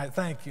Wednesday night.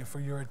 Thank you for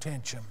your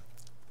attention.